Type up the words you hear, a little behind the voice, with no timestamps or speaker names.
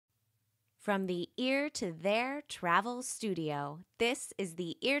From the Ear to There Travel Studio, this is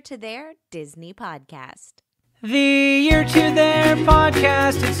the Ear to There Disney Podcast. The Ear to There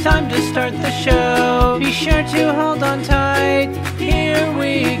Podcast, it's time to start the show. Be sure to hold on tight, here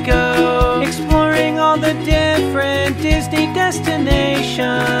we go. Exploring all the different Disney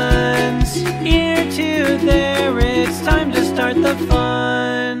destinations. Ear to There, it's time to start the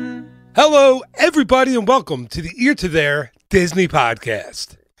fun. Hello, everybody, and welcome to the Ear to There Disney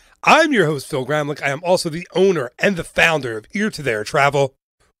Podcast. I'm your host, Phil Gramlich. I am also the owner and the founder of Ear to There Travel,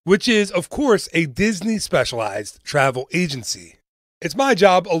 which is, of course, a Disney-specialized travel agency. It's my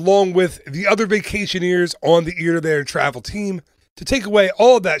job, along with the other vacationers on the Ear to There Travel team, to take away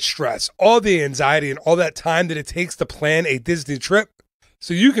all of that stress, all the anxiety, and all that time that it takes to plan a Disney trip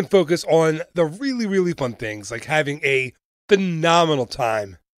so you can focus on the really, really fun things like having a phenomenal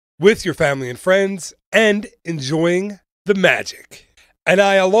time with your family and friends and enjoying the magic. And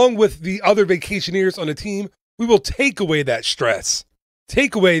I, along with the other vacationers on the team, we will take away that stress,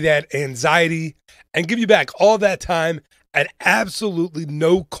 take away that anxiety, and give you back all that time at absolutely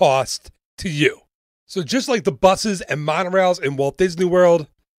no cost to you. So just like the buses and monorails in Walt Disney World,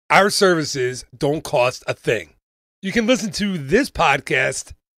 our services don't cost a thing. You can listen to this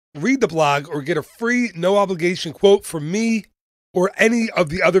podcast, read the blog, or get a free, no-obligation quote from me or any of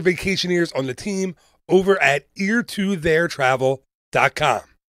the other vacationers on the team over at ear2theretravel.com.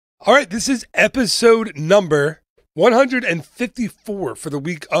 All right, this is episode number 154 for the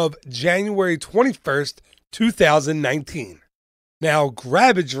week of January 21st, 2019. Now,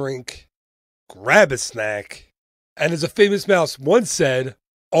 grab a drink, grab a snack, and as a famous mouse once said,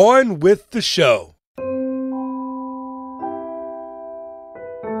 on with the show.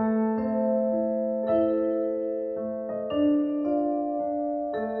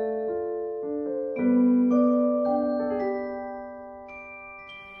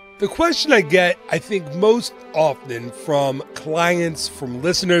 The question I get, I think, most often from clients, from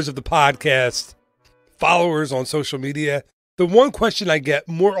listeners of the podcast, followers on social media, the one question I get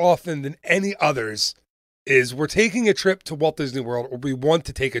more often than any others is, we're taking a trip to Walt Disney World, or we want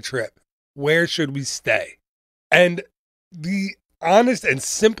to take a trip. Where should we stay? And the honest and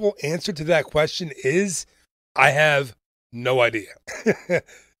simple answer to that question is, I have no idea.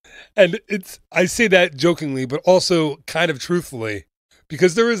 And I say that jokingly, but also kind of truthfully.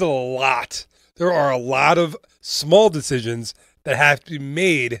 Because there are a lot of small decisions that have to be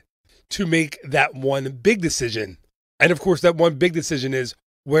made to make that one big decision. And of course, that one big decision is,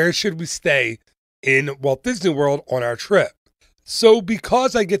 where should we stay in Walt Disney World on our trip? So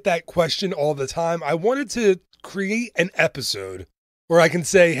because I get that question all the time, I wanted to create an episode where I can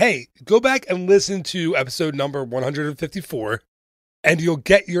say, hey, go back and listen to episode number 154 and you'll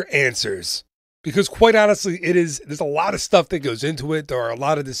get your answers. Because quite honestly, there's a lot of stuff that goes into it. There are a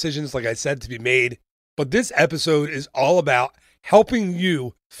lot of decisions, like I said, to be made. But this episode is all about helping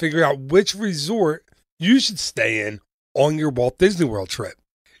you figure out which resort you should stay in on your Walt Disney World trip.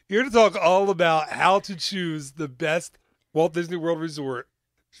 Here to talk all about how to choose the best Walt Disney World resort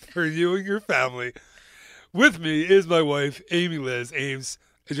for you and your family. With me is my wife, Amy Liz. Ames,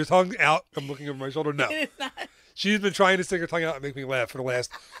 is your tongue out? I'm looking over my shoulder. No. It is not. She's been trying to stick her tongue out and make me laugh for the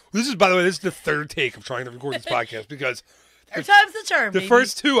last... By the way, this is the third take of trying to record this podcast because... Third time's the charm, The baby.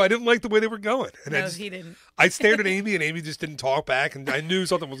 first two, I didn't like the way they were going. And No, he didn't. I stared at Amy, and Amy just didn't talk back, and I knew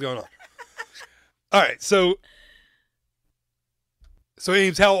something was going on. All right, so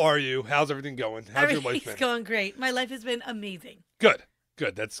Ames, how are you? How's everything going? How's your life been? Everything's going great. My life has been amazing. Good.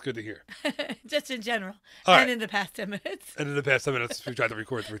 That's good to hear. Just in general. All and right. in the past 10 minutes. And in the past 10 minutes, we tried to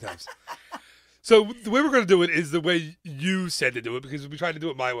record 3 times. So the way we're going to do it is the way you said to do it, because we tried to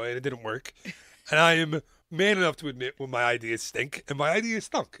do it my way and it didn't work. And I am man enough to admit when my ideas stink, and my ideas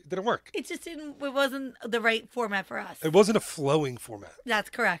stunk. It didn't work. It wasn't the right format for us. It wasn't a flowing format.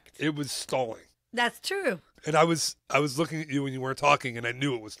 That's correct. It was stalling. That's true. And I was looking at you when you weren't talking, and I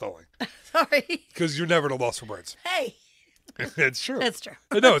knew it was stalling. Sorry. Because you're never at a loss for words. Hey. It's true. That's true.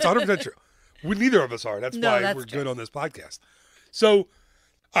 No, it's 100% true. Neither of us are. That's No, why that's we're true. good on this podcast. So,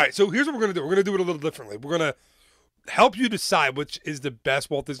 all right. So here's what we're going to do. We're going to do it a little differently. We're going to help you decide which is the best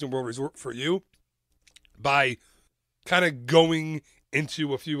Walt Disney World resort for you by kind of going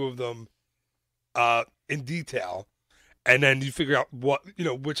into a few of them in detail. And then you figure out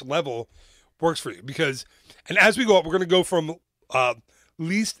which level works for you. And as we go up, we're going to go from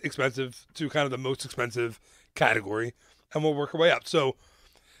least expensive to kind of the most expensive category, and we'll work our way up. So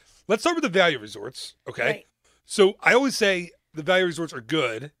let's start with the value resorts, okay? Right. So I always say the value resorts are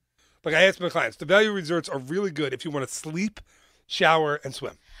good. Like I ask my clients, the value resorts are really good if you want to sleep, shower, and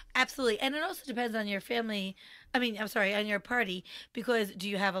swim. Absolutely. And it also depends on your family I mean, I'm sorry, on your party, because do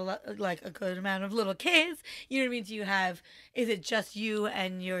you have like a good amount of little kids? You know what I mean? Is it just you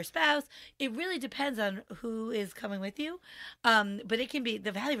and your spouse? It really depends on who is coming with you. But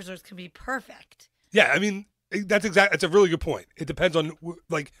the Valley resorts can be perfect. Yeah, I mean, that's a really good point. It depends on,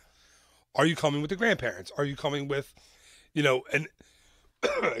 like, are you coming with the grandparents? Are you coming with, and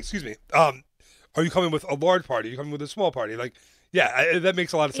excuse me, are you coming with a large party? Are you coming with a small party? Like, yeah, that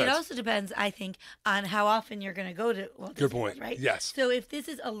makes a lot of sense. It also depends, I think, on how often you're going to go to Walt Disney Good point. World, right? Yes. So if this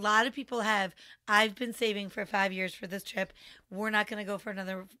is a lot of people I've been saving for 5 years for this trip. We're not going to go for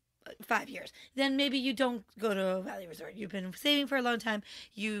another 5 years. Then maybe you don't go to a Valley resort. You've been saving for a long time.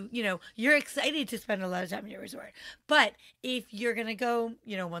 You're excited to spend a lot of time in your resort. But if you're going to go,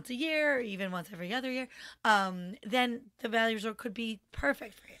 once a year or even once every other year, then the Valley resort could be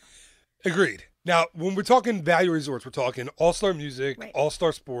perfect for you. Agreed. Now, when we're talking value resorts, we're talking all-star music, Right.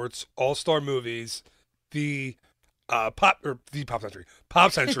 all-star sports, all-star movies, the Pop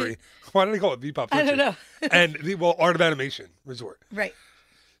Century. Why do they call it the Pop I Century? don't know. And Art of Animation Resort. Right.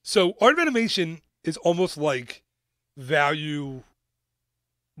 So Art of Animation is almost like value,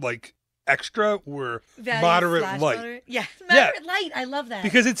 like extra or Value moderate slash light. moderate. Yeah, moderate light. I love that.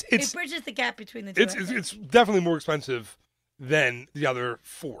 Because it it's bridges the gap between the two. I think. it's definitely more expensive than the other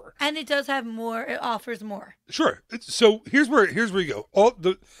four. And it does have more. It offers more. Sure. So here's where you go. All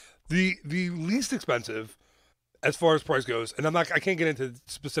the least expensive as far as price goes, and I can't get into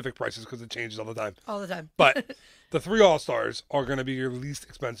specific prices because it changes all the time. All the time. But the 3 All-Stars are going to be your least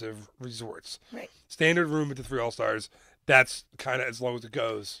expensive resorts. Right. Standard room at the 3 All-Stars, that's kind of as low as it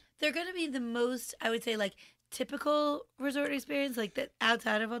goes. They're going to be the most, I would say, like typical resort experience, like that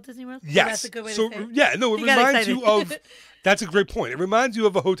outside of Walt Disney World. Yes. That's a good way So to say it. yeah, no, it You got reminds excited. you of. That's a great point. It reminds you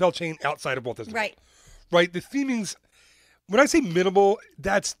of a hotel chain outside of Walt Disney World. Right. Right. The theming's, when I say minimal,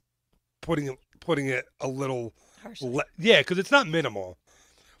 that's putting it a little. Harshly. Yeah, because it's not minimal.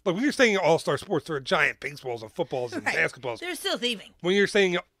 Look, when you're saying All-Star Sports, there are giant baseballs and footballs and Right. basketballs. They're still theming. When you're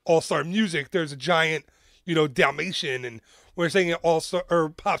saying All-Star Music, there's a giant, Dalmatian, and when you're saying All-Star or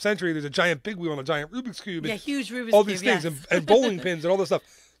Pop Century, there's a giant big wheel and a giant Rubik's Cube. Yeah, And huge Rubik's all Cube, these things yes. and bowling pins and all this stuff.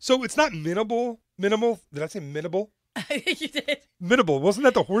 So it's not minimal. Did I say minimal? You did. Minimal. Wasn't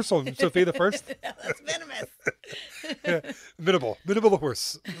that the horse on Sophia the First? That's venomous. Minimal the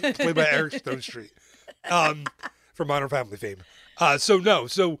horse, played by Eric Stone Street, from Modern Family fame.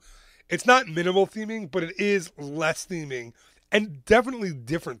 So it's not minimal theming, but it is less theming and definitely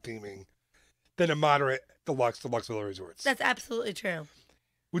different theming than a moderate deluxe villa resorts. That's absolutely true.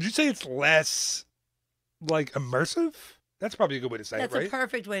 Would you say it's less like immersive? That's probably a good way to say That's it, right? a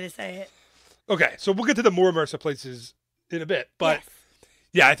perfect way to say it. Okay, so we'll get to the more immersive places in a bit, but. Yes.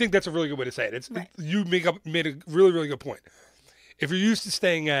 Yeah, I think that's a really good way to say it. Right. You made a really, really good point. If you're used to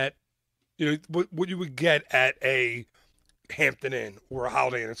staying at, what you would get at a Hampton Inn or a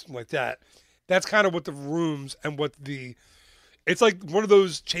Holiday Inn or something like that, that's kind of what the rooms and it's like one of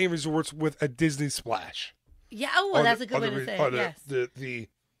those chain resorts with a Disney splash. Yeah. Oh, well, that's a good way to say it. Yes. The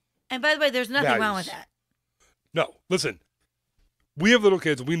And by the way, there's nothing wrong with values. that. No, listen, we have little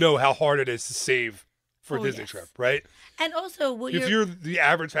kids. We know how hard it is to save for a Oh, Disney yes. trip, right? And also, If you're the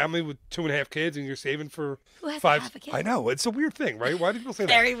average family with 2.5 kids and you're saving for who has 5, half a kid? I know it's a weird thing, right? Why do people say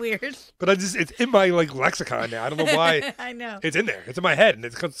that? Very weird. But it's in my lexicon now. I don't know why I know. it's in there. It's in my head,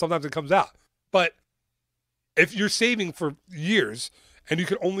 and sometimes it comes out. But if you're saving for years, and you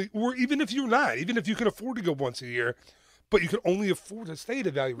can or even if you're not, even if you can afford to go once a year, but you can only afford to stay at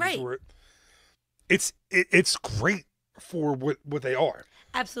a value Right. resort, it's great for what they are.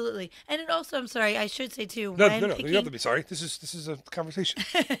 Absolutely. And it also, I'm sorry, I should say too, No, when you don't picking, have to be sorry. This is a conversation.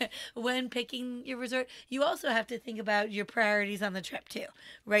 when picking your resort, you also have to think about your priorities on the trip too,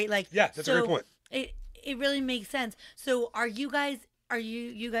 right? Like, Yeah, that's a great point. It really makes sense. So, are you guys? Are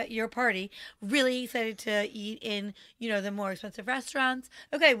you got your party really excited to eat in the more expensive restaurants?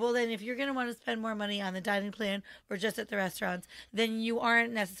 Okay, well then if you're gonna want to spend more money on the dining plan or just at the restaurants, then you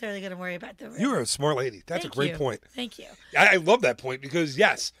aren't necessarily gonna worry about the room. You're a smart lady. That's Thank a great you. point. Thank you. I love that point because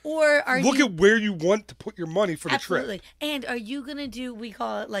yes, Or are look you at where you want to put your money for the absolutely? trip. And are you gonna do? We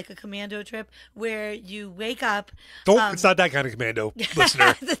call it like a commando trip where you wake up. It's not that kind of commando,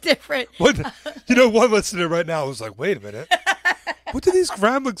 listener. It's different. One listener right now was like, "Wait a minute, what do these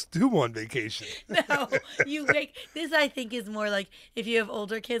gremlins do on vacation?" No, you wake. This I think is more like if you have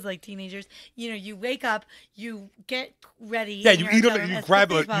older kids, like teenagers. You wake up, you get ready. Yeah, in you your eat hotel on room it. as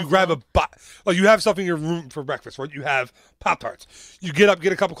quickly as You grab possible. like you have something in your room for breakfast, right? You have Pop Tarts. You get up,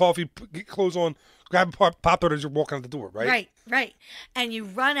 get a cup of coffee, get clothes on, grab a Pop Tart as you're walking out the door, right? Right. And you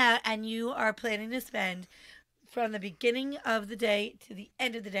run out, and you are planning to spend from the beginning of the day to the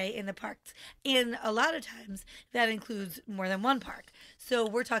end of the day in the parks. And a lot of times that includes more than one park. So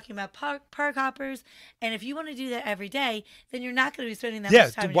we're talking about park hoppers. And if you want to do that every day, then you're not going to be spending that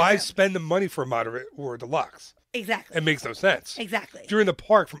much time. Yeah, why spend the money for a moderate or a deluxe? Exactly. It makes no sense. Exactly. If you're in the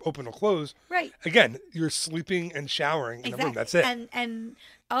park from open to close, right. Again, you're sleeping and showering in the room. That's it. And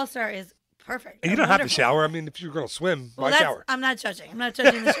All-Star is perfect. And you don't have to shower. I mean, if you're going to swim, why shower? I'm not judging. I'm not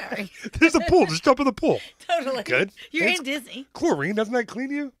judging the showering. There's a pool. Just jump in the pool. Totally. Good. You're in Disney. Chlorine, doesn't that clean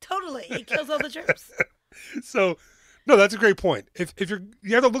you? Totally. It kills all the germs. So, no, that's a great point. If you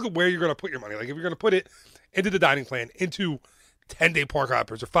have to look at where you're going to put your money. Like if you're going to put it into the dining plan, into 10-day park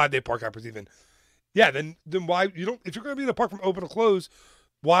hoppers or 5-day park hoppers even. Yeah, then why if you're going to be in the park from open to close,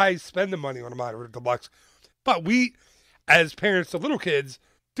 why spend the money on a moderate or deluxe? But we, as parents of little kids,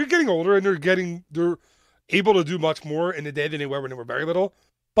 they're getting older and they're able to do much more in the day than they were when they were very little.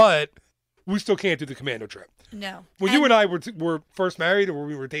 But we still can't do the commando trip. No. When you and I were first married or when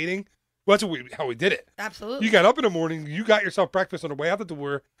we were dating, well, that's how we did it. Absolutely. You got up in the morning, you got yourself breakfast on the way out the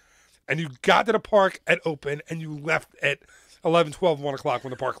door, and you got to the park at open, and you left at 11, 12, 1 o'clock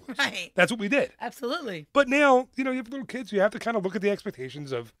when the park closed. Right. That's what we did. Absolutely. But now, you have little kids, you have to kind of look at the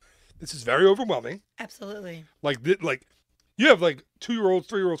expectations of, this is very overwhelming. Absolutely. Like you have 2-year-olds,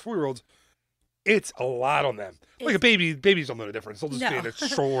 3-year-olds, 4-year-olds. It's a lot on them. Like a baby, babies don't know the difference. They'll just be in a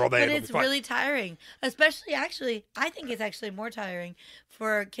stroller all day. But it's really tiring. Especially, actually, I think it's actually more tiring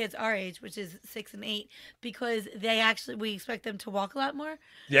for kids our age, which is 6 and 8, because we expect them to walk a lot more.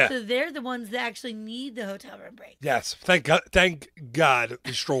 Yeah. So they're the ones that actually need the hotel room break. Yes. Thank God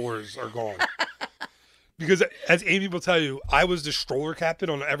the strollers are gone. Because as Amy will tell you, I was the stroller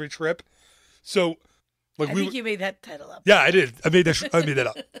captain on every trip. So I think you made that title up. Yeah, I did. I made that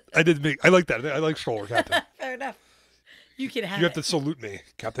up. I like that. I like stroller captain. Fair enough. You can have You have it. to salute me,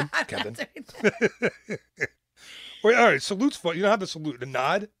 Captain. I'm Captain. not doing that. Wait, all right. Salute's fun. You don't have to salute. A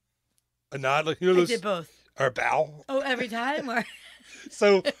nod, like I those. did both. Or a bow. Oh, every time? Or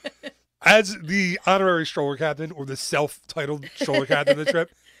So, as the honorary stroller captain or the self-titled stroller captain of the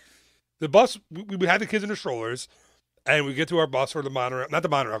trip, the bus we had the kids in the strollers, and we get to our bus or the monorail. Not the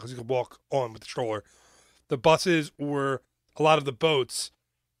monorail because you could walk on with the stroller. The buses or a lot of the boats,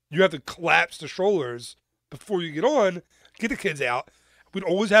 you have to collapse the strollers before you get on. Get the kids out. We'd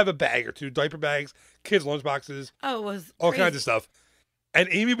always have a bag or two, diaper bags, kids' lunch boxes. Oh, it was all crazy. kinds of stuff. And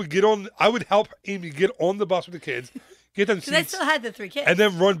Amy would get on. I would help Amy get on the bus with the kids, get them Because I seats, still had the 3 kids. and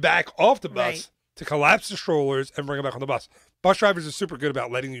then run back off the bus Right. to collapse the strollers and bring them back on the bus. Bus drivers are super good about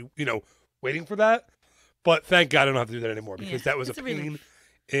letting you, waiting for that. But thank God I don't have to do that anymore because that was a it's a pain relief.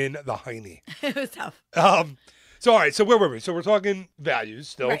 in the hiney. It was tough. So all right, so where were we? So we're talking values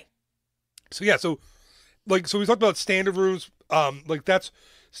still. Right. So yeah, so we talked about standard rooms. That's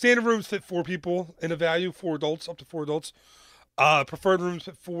standard rooms fit 4 people in a value, 4 adults, up to 4 adults. Preferred rooms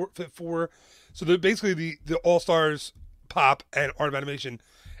fit four. So basically the All Stars, Pop, and Art of Animation,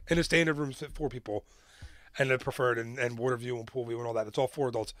 and the standard rooms fit 4 people, and the preferred and water view and pool view and all that. It's all 4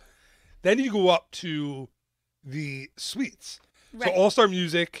 adults. Then you go up to the suites. Right. So All Star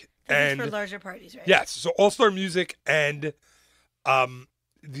Music This and is for larger parties, right? yes, so All Star Music and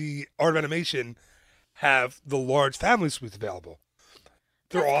the Art of Animation have the large family suites available.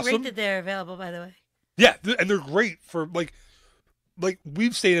 They're That's awesome. great that they're available, by the way. Yeah, and they're great for like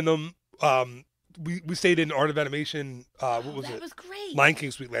we've stayed in them. We stayed in Art of Animation. What was it? That was great. Lion King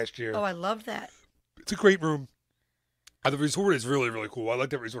suite last year. Oh, I loved that. It's a great room. The resort is really, really cool. I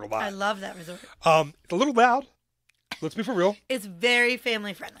like that resort a lot. I love that resort. It's a little loud. Let's be for real. It's very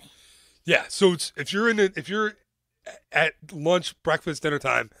family friendly. Yeah. So if you're at lunch, breakfast, dinner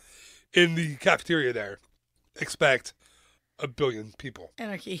time in the cafeteria there, expect 1 billion people.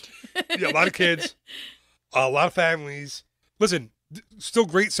 Anarchy. Yeah, a lot of kids, a lot of families. Listen, still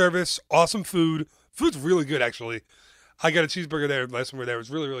great service, awesome food. Food's really good, actually. I got a cheeseburger there last time we were there. It was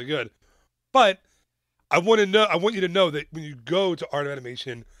really, really good. But I want you to know that when you go to Art of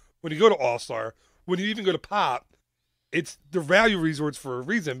Animation, when you go to All Star, when you even go to Pop, it's the value resorts for a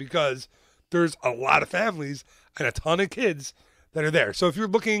reason because there's a lot of families and a ton of kids that are there. So if you're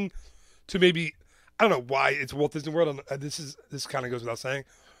looking to maybe, I don't know why it's Walt Disney World. This kind of goes without saying,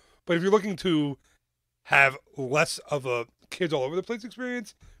 but if you're looking to have less of a kids all over the place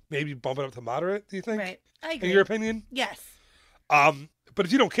experience, maybe bump it up to moderate. Do you think? Right. I agree. In your opinion? Yes. But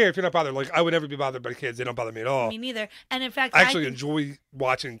if you don't care, if you're not bothered, like I would never be bothered by kids. They don't bother me at all. Me neither. And in fact, I actually enjoy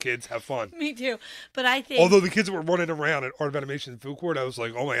watching kids have fun. Me too. But I think. Although the kids that were running around at Art of Animation food court, I was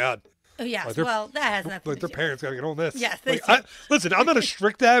like, oh my God. Oh yes. Like Well, that has nothing Like to their do. parents got to get on this. Yes, they Like, listen, I'm not a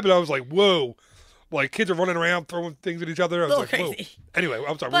strict dad, but I was like, whoa. like kids are running around throwing things at each other. I was like, crazy. whoa. Anyway,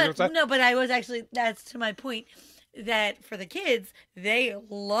 I'm sorry. What were you gonna say? No, but I was actually, that's to my point, that for the kids, they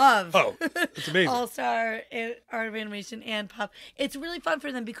love It's amazing. All-Star Art of Animation and Pop. It's really fun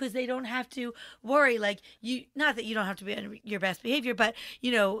for them because they don't have to worry, like, not that you don't have to be on your best behavior, but,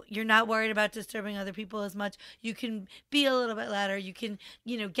 you're not worried about disturbing other people as much. You can be a little bit louder. You can,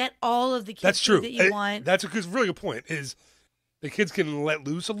 get all of the kids That's true. that you want. That's a really good point, is the kids can let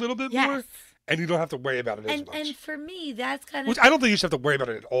loose a little bit more, and you don't have to worry about it as much. And for me, that's kind of... Which I don't think you should have to worry about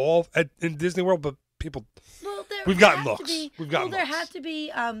it at all in Disney World, but people... Well, we've gotten looks. There have to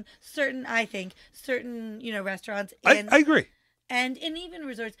be certain restaurants. I agree. And even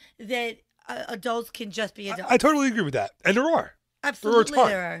resorts that adults can just be adults. I totally agree with that. And there are. Absolutely,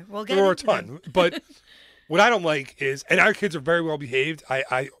 there are. We'll get there are a into ton. them. But what I don't like is, and our kids are very well behaved.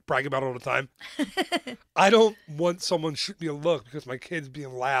 I brag about it all the time. I don't want someone shooting me a look because my kid's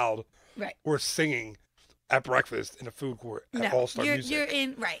being loud or singing at breakfast in a food court at All-Star Music. You're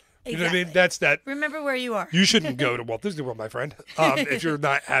in, right. You know what I mean? That's that. Remember where you are. You shouldn't go to Walt Disney World, my friend, if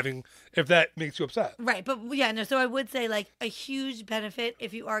that makes you upset. Right. But so I would say like a huge benefit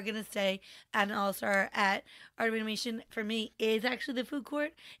if you are going to stay at an All-Star at Art of Animation for me is actually the food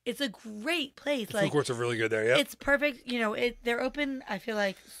court. It's a great place. The food courts are really good there, yeah. It's perfect. They're open, I feel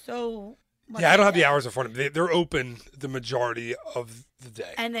like, so much. Yeah, I don't have the hours in front of me. They're open the majority of the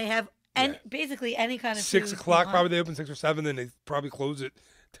day. And they have basically any kind of 6 food o'clock, probably they open 6 or 7, and they probably close at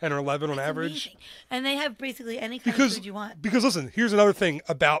 10 or 11 on average. Amazing. And they have basically any kind of food you want. Because listen, here's another thing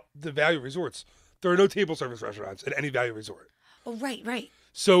about the value resorts. There are no table service restaurants at any value resort. Oh, right.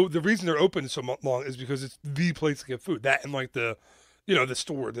 So the reason they're open so long is because it's the place to get food. That and like the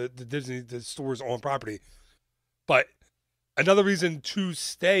store, the Disney, the stores on property. But another reason to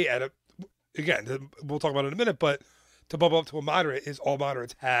stay at we'll talk about it in a minute, but to bump up to a moderate is all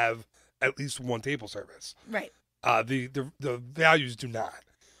moderates have at least one table service. Right. The values do not.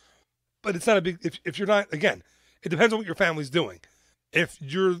 But it's not a big, if you're not, again, it depends on what your family's doing. If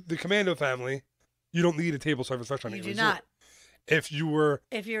you're the Commando family, you don't need a table service restaurant. You do not. If you're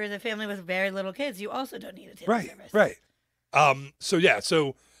the family with very little kids, you also don't need a table service. Right.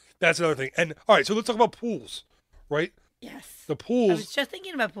 So that's another thing. And all right, so let's talk about pools, right? Yes. The pools. I was just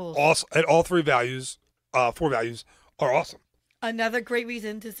thinking about pools. Also, at all four values are awesome. Another great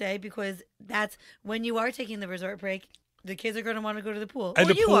reason to stay because that's when you are taking the resort break. The kids are going to want to go to the pool. And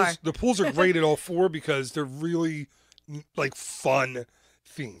the pools are great at all four because they're really like fun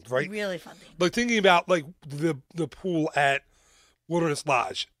themed, right? Really fun themed. Like thinking about like the pool at Wilderness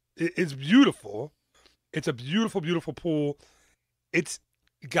Lodge. It's beautiful. It's a beautiful, beautiful pool. It's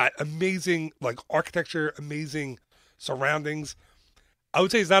got amazing like architecture, amazing surroundings. I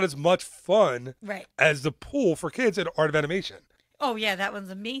would say it's not as much fun as the pool for kids at Art of Animation. Oh yeah, that one's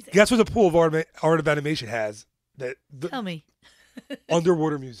amazing. Guess what the pool of Art of Animation has? Tell me.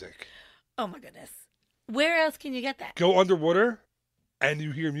 Underwater music. Oh my goodness. Where else can you get that? Go underwater and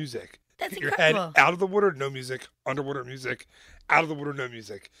you hear music. That's Get incredible. your head out of the water, no music. Underwater music. Out of the water, no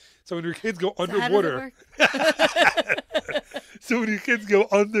music. So when your kids go underwater. So when your kids go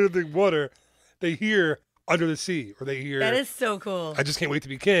under the water, they hear Under the Sea, or they hear That is so cool. I Just Can't Wait to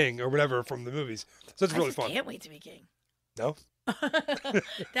Be King, or whatever from the movies. So it's really fun. I can't wait to be king. No?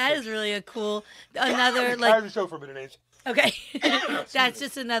 That is really a cool another the show for a minute, Age. Okay. That's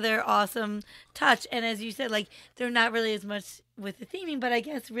just another awesome touch. And as you said, like they're not really as much with the theming, but I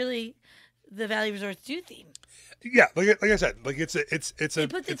guess really the Valley Resorts do theme. Yeah, like I said, like it's they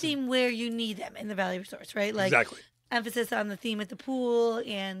put the theme where you need them in the Valley Resorts, right? Like exactly. Emphasis on the theme at the pool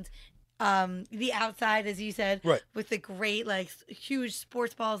and the outside, as you said, with the great, like, huge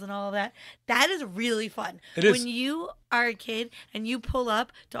sports balls and all of that. That is really fun. It is. When you are a kid and you pull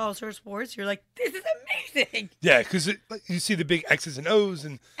up to All-Star Sports, you're like, this is amazing. Yeah, because you see the big X's and O's.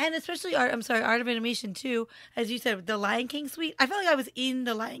 And especially, Art of Animation, too. As you said, the Lion King suite. I felt like I was in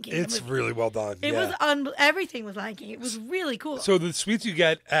the Lion King. It's really well done. It was everything was Lion King. It was really cool. So the suites you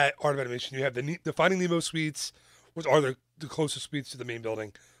get at Art of Animation, you have the Finding Nemo suites, which are the closest suites to the main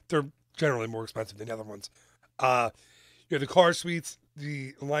building. They're generally more expensive than the other ones. You have the Cars suites,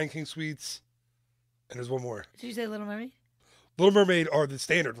 the Lion King suites, and there's one more. Did you say Little Mermaid? Little Mermaid are the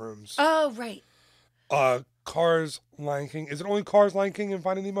standard rooms. Oh, right. Cars, Lion King. Is it only Cars, Lion King, and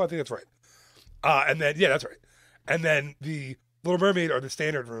Finding Nemo? I think that's right. And then, yeah, that's right. And then the Little Mermaid are the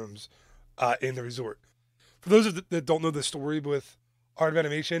standard rooms in the resort. For those that don't know the story with Art of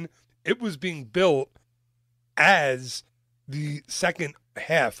Animation, it was being built as the second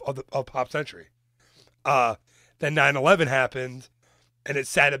half of Pop Century. Then 9/11 happened, and it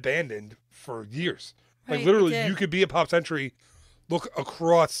sat abandoned for years. Like literally, you could be at Pop Century look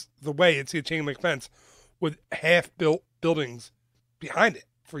across the way and see a chain link fence with half-built buildings behind it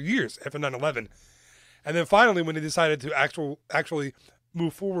for years after 9/11. And then finally, when they decided to actually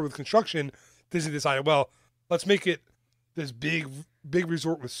move forward with construction, Disney decided, well, let's make it this big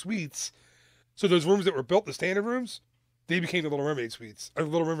resort with suites. So those rooms that were built, the standard rooms, they became the Little Mermaid suites, or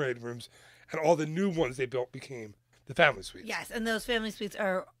Little Mermaid rooms, and all the new ones they built became the family suites. Yes, and those family suites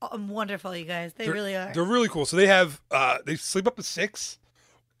are wonderful, you guys. They're really are. They're really cool. So they have they sleep up to 6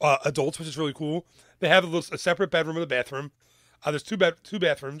 adults, which is really cool. They have a separate bedroom and a bathroom. There's two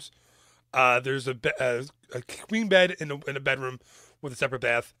bathrooms. There's a queen bed in a bedroom with a separate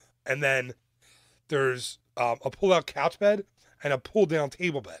bath, and then there's a pull-out couch bed and a pull-down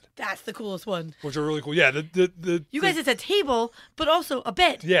table bed. That's the coolest one. Which are really cool. Yeah, you guys, it's a table, but also a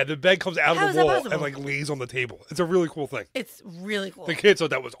bed. Yeah, the bed comes out How of is the that wall possible? and like lays on the table. It's a really cool thing. It's really cool. The kids thought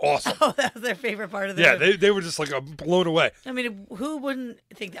that was awesome. Oh, that was their favorite part of the Yeah, trip. they were just like blown away. I mean, who wouldn't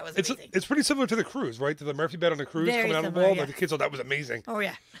think that was amazing? It's pretty similar to the cruise, right? To the Murphy bed on the cruise Very coming out of the similar, wall. yeah. Like the kids thought that was amazing. Oh,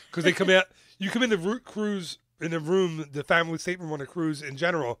 yeah. Because they come out, you come in the cruise in the room, the family stateroom on the cruise in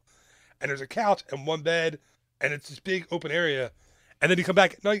general, and there's a couch and one bed, and it's this big open area. And then you come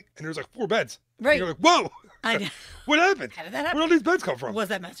back at night, and there's like 4 beds. Right. And you're like, whoa! I know. What happened? How did that happen? Where did all these beds come from? Was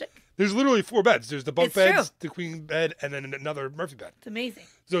that magic? There's literally 4 beds. There's the bunk It's beds, true. the queen bed, and then another Murphy bed. It's amazing.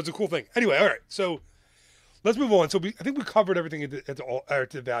 So it's a cool thing. Anyway, all right. So let's move on. So I think we covered everything at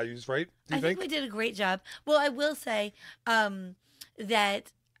the values, right? Do you I think we did a great job. Well, I will say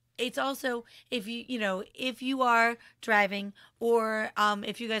that it's also if you are driving or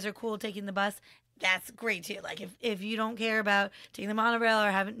if you guys are cool taking the bus, that's great too. Like if you don't care about taking the monorail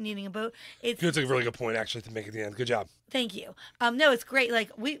or needing a boat, That's a really good point actually to make at the end. Good job. Thank you. No, it's great.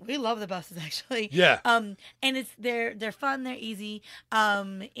 Like we love the buses actually. Yeah. And they're fun, they're easy.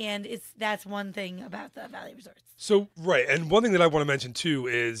 And that's one thing about the Valley Resorts. So right, and one thing that I want to mention too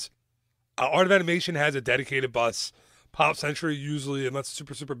is Art of Animation has a dedicated bus. Pop Century usually, unless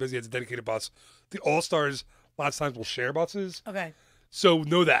it's super busy, has a dedicated bus. The All Stars lots of times will share buses. Okay. So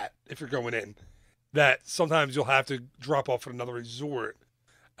know that if you're going in, that sometimes you'll have to drop off at another resort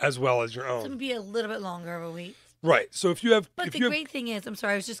as well as your It's own. gonna be a little bit longer of a wait. Right. So if you have, But the you have, great thing is, I'm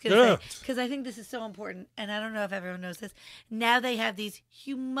sorry, I was just going No. to say, because I think this is so important, and I don't know if everyone knows this. Now they have these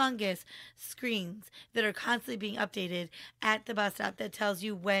humongous screens that are constantly being updated at the bus stop that tells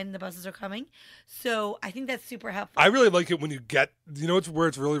you when the buses are coming. So I think that's super helpful. I really like it when you get, it's where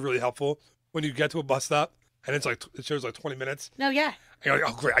it's really helpful when you get to a bus stop and it's like it shows like 20 minutes. No, yeah. And you're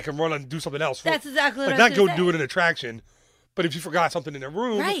like, oh great, I can run and do something else. That's exactly what like I was not go gonna do say. it in an attraction, but if you forgot something in a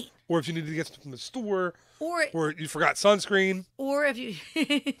room, Right. or if you needed to get something from the store, Or you forgot sunscreen. Or if you,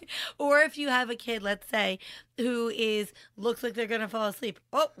 or if you have a kid, let's say, who looks like they're gonna fall asleep.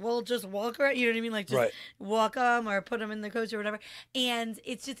 Oh, we'll just walk around. You know what I mean? Like just Right. walk them or put them in the coach or whatever. And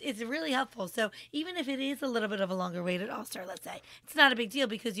it's really helpful. So even if it is a little bit of a longer wait at All Star, let's say, it's not a big deal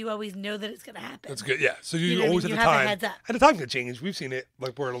because you always know that it's gonna happen. That's good. Yeah. So You you know what I always mean? have You the have a time. heads up. And the time can change. We've seen it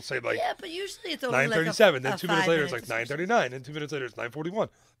like where it'll say like Yeah, but usually it's only 9:37. like Then 2 minutes later it's like 5 minutes. 9:39. And 2 minutes later it's 9:41.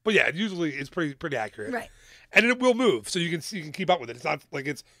 But yeah, usually it's pretty accurate. Right. And it will move, so you can keep up with it. It's not like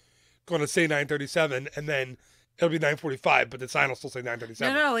it's going to say 9:37 and then it'll be 9:45, but the sign will still say 9:37.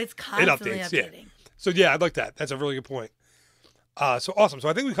 No, it's constantly updates, yeah. updating. So yeah, I like that. That's a really good point. So awesome. So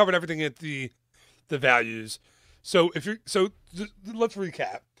I think we covered everything at the values. So let's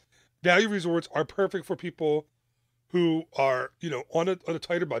recap. Value resorts are perfect for people who are on a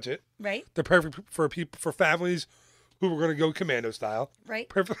tighter budget. Right. They're perfect for families who are going to go commando style. Right.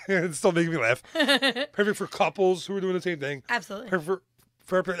 Perfect. It's still making me laugh. Perfect for couples who are doing the same thing. Absolutely.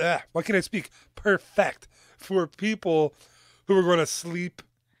 Why can't I speak? Perfect for people who are going to sleep,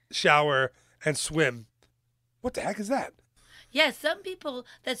 shower, and swim. What the heck is that? Yeah, some people,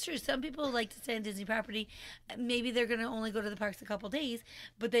 that's true. Some people like to stay on Disney property. Maybe they're going to only go to the parks a couple days,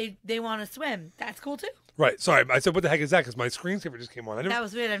 but they want to swim. That's cool too. Right. Sorry. I said, what the heck is that? Because my screensaver just came on. That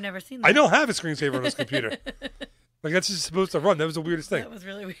was weird. I've never seen that. I don't have a screensaver on this computer. Like, that's just supposed to run. That was the weirdest thing. That was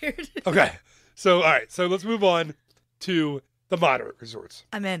really weird. Okay. So, all right. So, let's move on to the moderate resorts.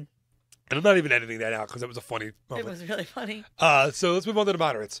 I'm in. And I'm not even editing that out because it was a funny moment. It was really funny. So, let's move on to the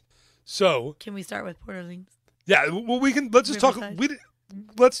moderates. So, Can we start with Port Orleans? yeah, well, let's just talk. Riverside.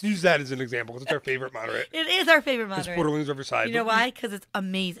 Let's use that as an example because it's our favorite moderate. It is our favorite It's moderate. Port Orleans Riverside. You know why? Because it's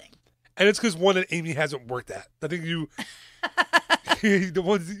amazing. And it's because one that Amy hasn't worked at. I think the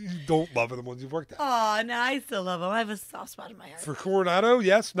ones that you don't love are the ones you've worked at. Oh, no, I still love them. I have a soft spot in my heart. For Coronado,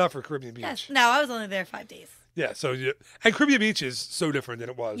 yes, not for Caribbean Beach. Yes. No, I was only there 5 days. Yeah, and Caribbean Beach is so different than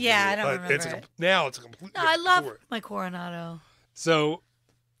it was. Yeah, I don't remember it. Now it's a completely No, I different love resort. my Coronado. So,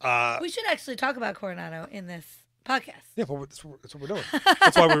 We should actually talk about Coronado in this Podcast. Yeah, but that's what we're doing.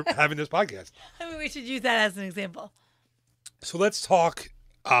 That's why we're having this podcast. I mean, we should use that as an example. So let's talk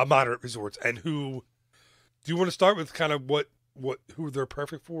moderate resorts and who. Do you want to start with kind of who they're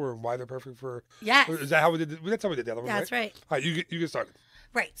perfect for and why they're perfect for? Yes. Is that how we did? That's how we did the other one. That's right. All right, you get started.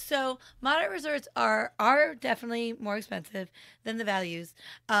 Right. So moderate resorts are definitely more expensive than the values.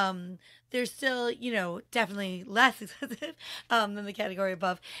 They're still, definitely less expensive than the category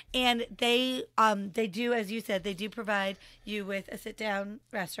above. And they do, as you said, they do provide you with a sit-down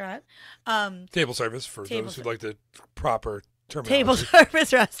restaurant. Table service for those who like the proper terminology. Table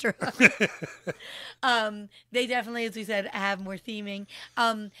service restaurant. They definitely, as we said, have more theming.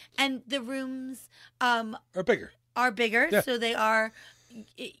 And the rooms Are bigger. Yeah. So they are,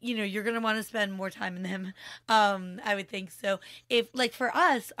 you're going to want to spend more time in them. I would think so. If, like, for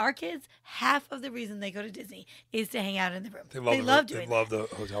us, our kids, half of the reason they go to Disney is to hang out in the room. They love doing They love the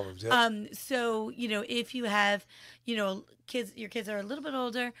hotel rooms, yeah. So, if you have, kids, your kids are a little bit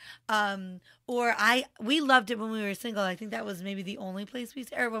older, we loved it when we were single. I think that was maybe the only place we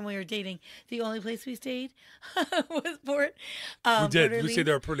stayed, or when we were dating, the only place we stayed was Port. We did. Port We stayed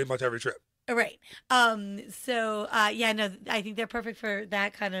there pretty much every trip. Right. I think they're perfect for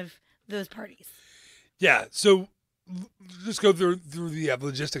that kind of, those parties. Yeah. So just go through the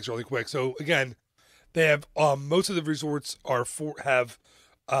logistics really quick. So again, they have most of the resorts have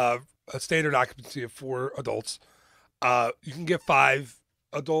a standard occupancy of 4 adults. You can get 5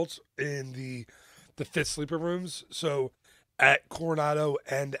 adults in the 5th sleeper rooms. So at Coronado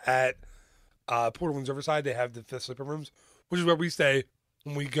and at Port Orleans Riverside, they have the 5th sleeper rooms, which is where we stay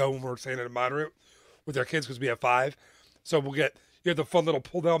when we're staying at a moderate with our kids because we have 5. So you have the fun little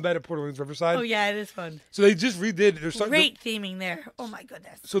pull down bed at Port Orleans Riverside. Oh yeah, it is fun. So they just redid. There's Great theming there. Oh my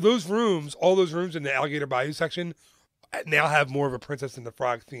goodness. So those rooms, all those rooms in the Alligator Bayou section, now have more of a Princess and the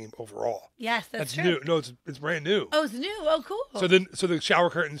Frog theme overall. Yes, that's true. New. No, it's brand new. Oh, it's new. Oh, cool. So the shower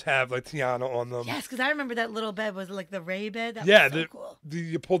curtains have like Tiana on them. Yes, because I remember that little bed was like the Ray bed. That was so cool.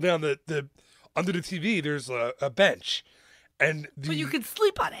 You pull down the under the TV. There's a bench, and but you could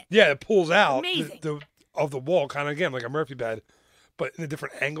sleep on it. Yeah, it pulls out Amazing. of the wall, kind of again like a Murphy bed, but in a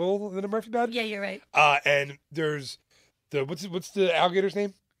different angle than a Murphy bed. Yeah, you're right. And there's what's the alligator's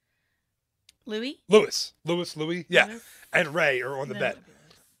name? Louis. Yeah, Lewis? And Ray are on the bed.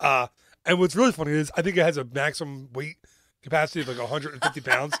 And what's really funny is I think it has a maximum weight capacity of like 150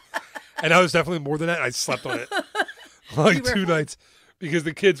 pounds, and I was definitely more than that. And I slept on it like 2 nights because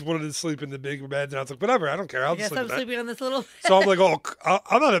the kids wanted to sleep in the big bed, and I was like, whatever, I don't care. I'll just sleep. I'm sleeping on this little. So I'm like,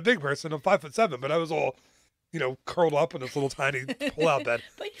 I'm not a big person. I'm 5'7", but I was all, curled up in this little tiny pull-out bed.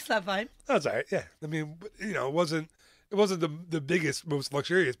 But you slept fine. That's all right. Yeah, I mean, it wasn't the biggest, most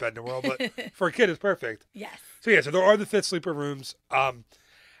luxurious bed in the world, but for a kid, it's perfect. Yes. So yeah, so there are the 5th sleeper rooms, and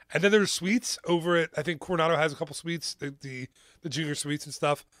then there's suites over at. I think Coronado has a couple suites, the junior suites and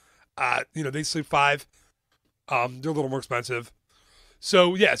stuff. They sleep 5. They're a little more expensive.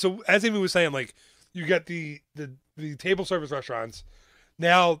 So yeah, so as Amy was saying, like you get the table service restaurants.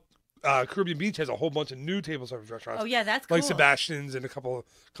 Now Caribbean Beach has a whole bunch of new table service restaurants. Oh yeah, that's cool. Like Sebastian's and a couple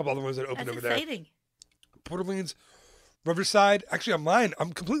other ones that opened that's over exciting. there. Port Orleans Riverside. Actually, I'm lying.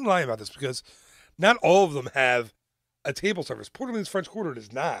 I'm completely lying about this because not all of them have a table service. Port Orleans French Quarter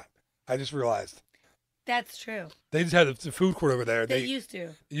does not. I just realized. That's true. They just had the food court over there. They used to.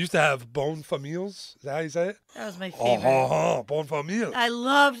 They used to have Bon Familles. Is that how you say it? That was my favorite. Bon Famille. I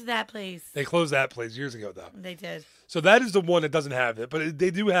loved that place. They closed that place years ago, though. They did. So that is the one that doesn't have it, but they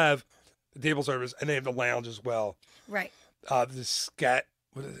do have the table service, and they have the lounge as well. Right. The Scat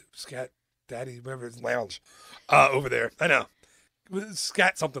Daddy, whatever it's lounge over there. I know.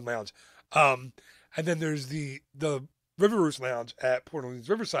 Scat something lounge. And then there's the River Roost Lounge at Port Orleans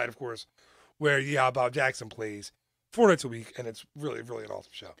Riverside, of course, where Bob Jackson plays 4 nights a week, and it's really, really an awesome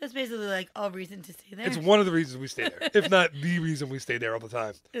show. That's basically like all reason to stay there. It's one of the reasons we stay there, if not the reason we stay there all the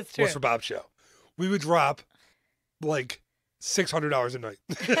time. It's true. Was for Bob's show. We would drop like $600 a night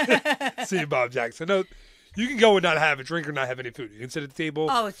seeing Bob Jackson. No, you can go and not have a drink or not have any food. You can sit at the table.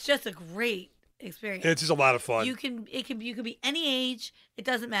 Oh, it's just a great experience. It's just a lot of fun. You can be any age. It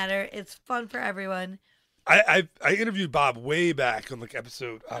doesn't matter. It's fun for everyone. I interviewed Bob way back on like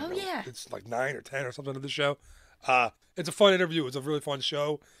episode. I don't know, yeah. It's like 9 or 10 or something of the show. It's a fun interview. It's a really fun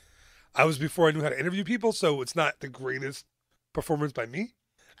show. I was before I knew how to interview people, so it's not the greatest performance by me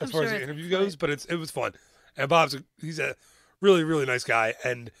as far as the interview goes, but it was fun. And he's a really, really nice guy,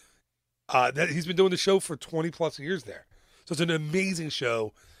 and he's been doing the show for 20 plus years there. So it's an amazing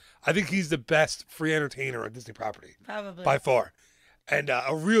show. I think he's the best free entertainer on Disney property. Probably. By far. And a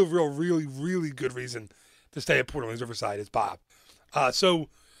really, really good reason to stay at Port Orleans Riverside is Bob. So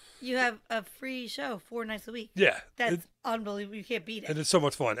You have a free show 4 nights a week. Yeah. That's unbelievable. You can't beat it. And it's so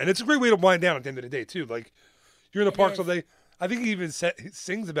much fun. And it's a great way to wind down at the end of the day, too. Like, you're in the parks is. all day. I think he even he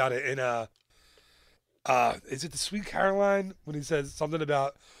sings about it in, is it the Sweet Caroline? When he says something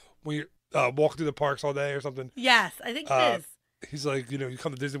about when you're walking through the parks all day or something. Yes, I think it is. He's like, you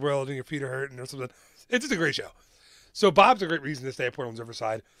come to Disney World and your feet are hurting or something. It's just a great show. So Bob's a great reason to stay at Port Orleans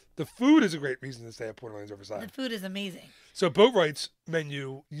Riverside. The food is a great reason to stay at Port Orleans Riverside. The food is amazing. So Boatwright's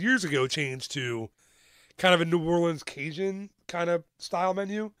menu years ago changed to kind of a New Orleans Cajun kind of style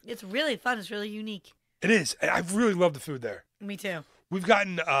menu. It's really fun. It's really unique. It is. And I really love the food there. Me too. We've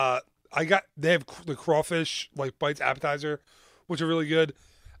gotten they have the crawfish like bites appetizer, which are really good.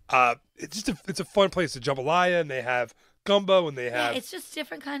 It's just it's a fun place to jambalaya, and they have gumbo, and they have it's just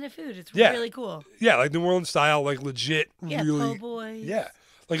different kind of food. It's Yeah. really cool. yeah, like New Orleans style, like legit, Yeah, really po' boys. yeah,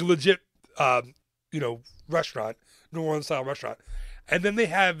 like a legit restaurant, New Orleans style restaurant. And then they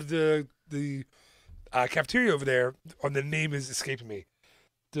have the cafeteria over there. On the name is escaping me.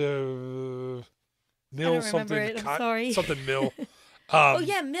 The Mill I don't remember it. I'm sorry. something Mill. Oh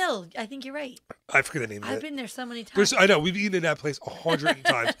yeah, Mill. I think you're right. I forget the name of I've it. been there so many times. I know we've eaten in that place 100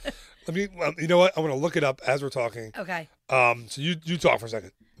 times. Let me. You know what? I'm going to look it up as we're talking. Okay. So you talk for a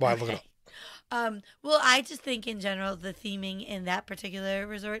second while I look it up. Well, I just think in general the theming in that particular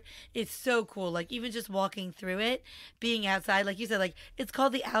resort is so cool. Like even just walking through it, being outside, like you said, like it's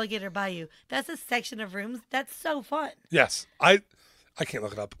called the Alligator Bayou. That's a section of rooms that's so fun. Yes, I can't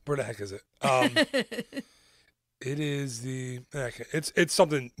look it up. Where the heck is it? It is it's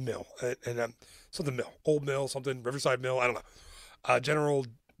something Mill and something Mill, Old Mill, something Riverside Mill. I don't know. General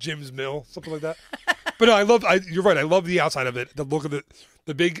Jim's Mill, something like that. But no, you're right. I love the outside of it. The look of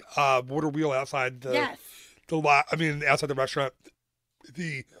the big water wheel outside. Yes. Outside the restaurant,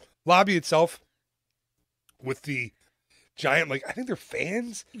 the lobby itself with the giant, I think they're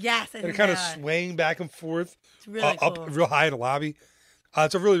fans. Yes, I They're think kind they of are. swaying back and forth. It's really up cool. real high in the lobby.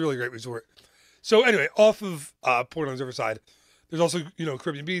 It's a really, really great resort. So anyway, off of Port Orleans Riverside, there's also,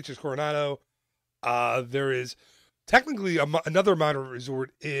 Caribbean Beach, there's Coronado. There is technically another moderate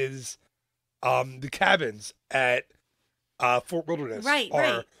resort is the cabins at Fort Wilderness Right.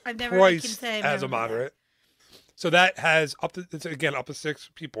 I've never priced can say I've as never a been there. moderate. So that has up to 6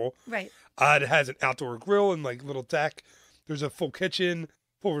 people. Right. It has an outdoor grill and little deck. There's a full kitchen,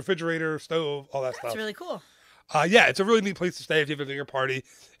 full refrigerator, stove, all that stuff. That's really cool. Yeah, it's a really neat place to stay if you have a bigger party.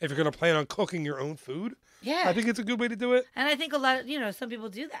 If you're going to plan on cooking your own food, Yeah. I think it's a good way to do it. And I think a lot of, some people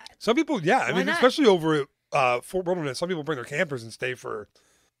do that. Some people, yeah. I Why mean, not? especially over at Fort Wilderness, some people bring their campers and stay for,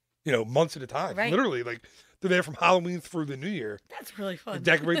 months at a time. Right. Literally, they're there from Halloween through the New Year. That's really They fun.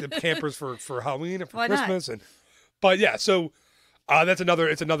 decorate the campers for Halloween and for Why not? Christmas. But yeah, so it's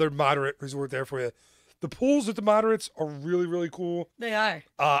another moderate resort there for you. The pools at the moderates are really, really cool. They are.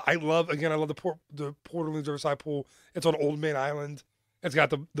 I love the Port Orleans Riverside pool. It's on Old Man Island. It's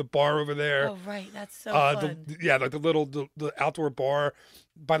got the bar over there. Oh, right. That's so fun. The outdoor bar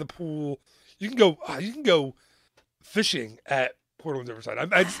by the pool. You can go fishing at Port Orleans Riverside.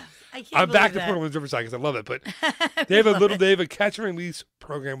 I can't I'm back believe to that. Port Orleans Riverside because I love it. But they have a catch and release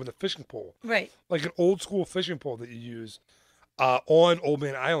program with a fishing pool, Right. like an old school fishing pole that you use on Old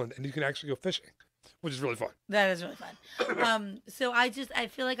Man Island, and you can actually go fishing, which is really fun. That is really fun. So I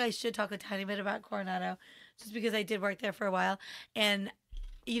feel like I should talk a tiny bit about Coronado just because I did work there for a while. And,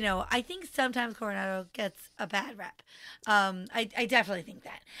 I think sometimes Coronado gets a bad rep. I definitely think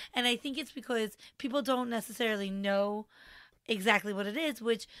that. And I think it's because people don't necessarily know exactly what it is,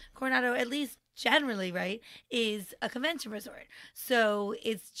 which Coronado, at least generally, right, is a convention resort. So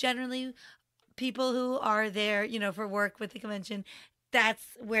it's generally people who are there, for work with the convention. That's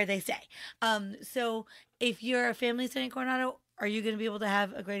where they stay. So if you're a family staying in Coronado, are you going to be able to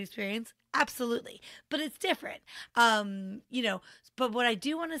have a great experience? Absolutely. But it's different. But what I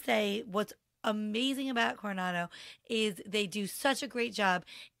do want to say, what's amazing about Coronado is they do such a great job.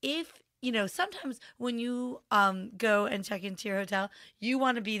 If sometimes when you go and check into your hotel, you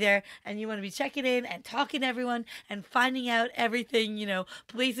want to be there and you want to be checking in and talking to everyone and finding out everything,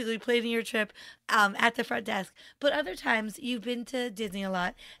 basically planning your trip at the front desk. But other times you've been to Disney a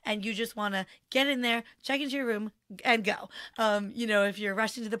lot and you just want to get in there, check into your room and go. If you're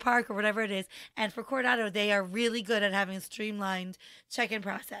rushing to the park or whatever it is. And for Coronado, they are really good at having a streamlined check-in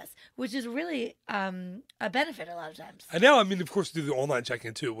process, which is really a benefit a lot of times. And now, of course, do the online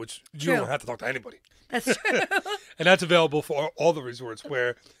check-in too, which you True. don't have to talk to anybody. That's true. And that's available for all the resorts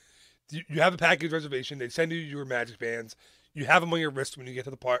where you have a package reservation. They send you your magic bands. You have them on your wrist when you get to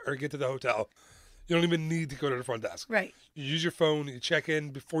the park or get to the hotel. You don't even need to go to the front desk. Right. You use your phone. You check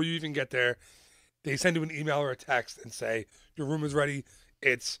in before you even get there. They send you an email or a text and say your room is ready.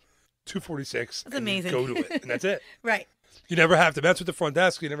 It's $246. That's and you amazing. go to it, and that's it. Right. You never have to mess with the front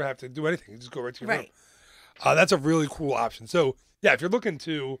desk. You never have to do anything. You just go right to your room. That's a really cool option. So yeah, if you're looking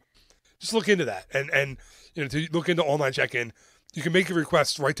to just look into that and to look into online check-in, you can make your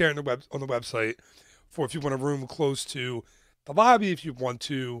requests right there on the website for if you want a room close to the lobby, if you want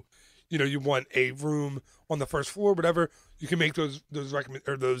to, you want a room on the first floor, whatever. You can make those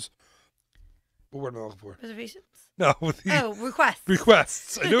what word am I looking for? Reservations? No, requests.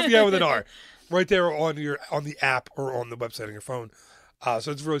 Requests. I know if you have with an R, right there on the app or on the website on your phone.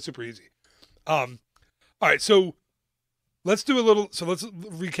 So it's really super easy. All right, so let's do a little. So let's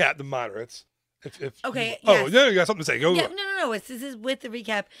recap the moderates. Okay. Oh, yes. yeah, you got something to say. Go. Yeah, no. This is with the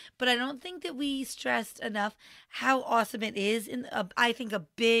recap, but I don't think that we stressed enough how awesome it is. I think a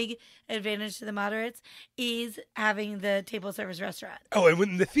big advantage to the moderates is having the table service restaurant. Oh, and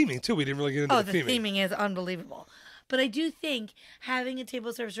with the theming too. We didn't really get into the theming. The theming is unbelievable. But I do think having a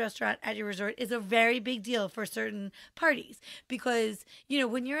table service restaurant at your resort is a very big deal for certain parties because,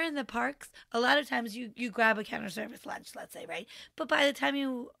 when you're in the parks, a lot of times you grab a counter service lunch, let's say, right? But by the time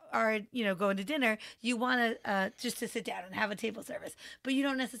you are, going to dinner, you want to just to sit down and have a table service. But you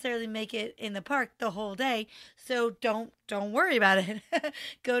don't necessarily make it in the park the whole day. So don't worry about it.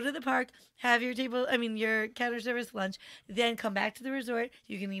 Go to the park, have your your counter service lunch, then come back to the resort.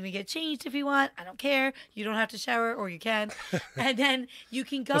 You can even get changed if you want. I don't care. You don't have to shower, or you can. And then you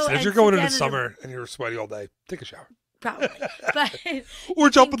can go. Listen, if you're going in the summer and you're sweaty all day, take a shower. Probably. But or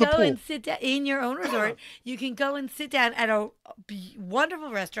jump in the pool. And sit down in your own resort. You can go and sit down at a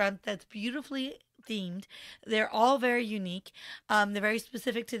wonderful restaurant that's beautifully themed. They're all very unique. They're very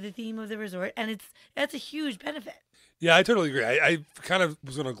specific to the theme of the resort, and that's a huge benefit. Yeah, I totally agree. I kind of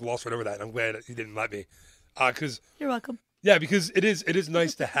was going to gloss right over that, and I'm glad you didn't let me. Because you're welcome. Yeah, because it is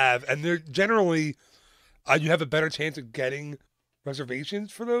nice to have, and they're generally you have a better chance of getting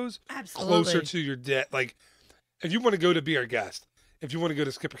reservations for those. Absolutely. Closer to your like. If you want to go to Be Our Guest, if you want to go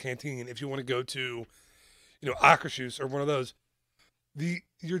to Skipper Canteen, if you want to go to, Akershus or one of those,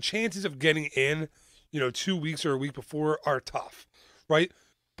 your chances of getting in, 2 weeks or a week before are tough, right?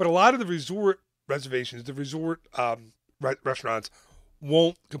 But a lot of the resort reservations, the resort restaurants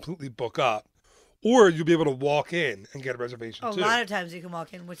won't completely book up, or you'll be able to walk in and get a reservation too. A lot of times you can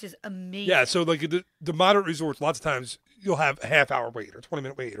walk in, which is amazing. Yeah, so like the moderate resorts, lots of times you'll have a half-hour wait or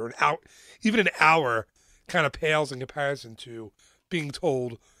 20-minute wait or an hour, even an hour. Kind of pales in comparison to being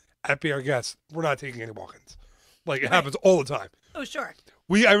told at Be Our Guest, we're not taking any walk-ins. Like, it happens all the time. Oh, sure.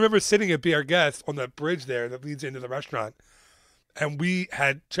 I remember sitting at Be Our Guest on that bridge there that leads into the restaurant, and we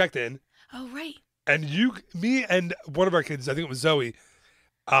had checked in. Oh, right. And me and one of our kids, I think it was Zoe,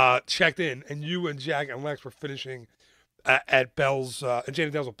 checked in, and you and Jack and Lex were finishing at Bell's, and Jane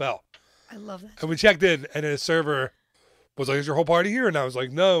and Dale's with Bell. I love that. And we checked in, and a server was like, is your whole party here? And I was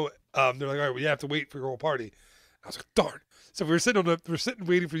like, no. They're like, all right, well, you have to wait for your whole party. I was like, darn. So we were sitting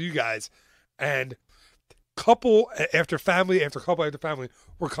waiting for you guys, and couple after couple after family,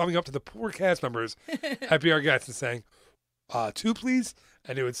 were coming up to the poor cast members at Be Our Guests and saying, 2, please.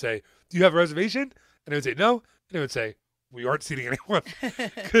 And they would say, do you have a reservation? And they would say, no. And they would say, we aren't seating anyone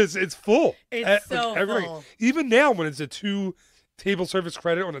because it's full. It's so full. Even now, when it's a 2 table service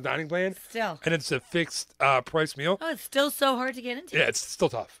credit on a dining plan, still, and it's a fixed price meal. Oh, it's still so hard to get into. Yeah, it's still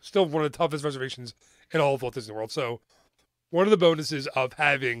tough. Still one of the toughest reservations in all of Walt Disney World. So, one of the bonuses of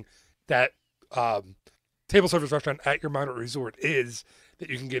having that table service restaurant at your moderate resort is that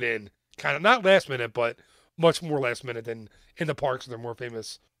you can get in kind of not last minute, but much more last minute than in the parks or the more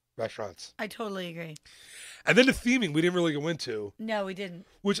famous restaurants. I totally agree. And then the theming we didn't really go into. No, we didn't.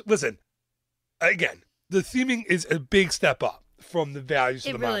 Which, listen, again, the theming is a big step up from the values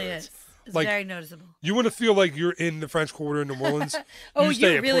of the moderates. It really is. It's very noticeable. You want to feel like you're in the French Quarter in New Orleans. Oh, you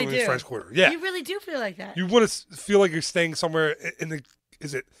stay you at really Portland's do. French Quarter. Yeah. You really do feel like that. You want to feel like you're staying somewhere in the,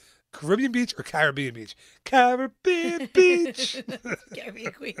 is it Caribbean Beach or Caribbean Beach? Caribbean Beach.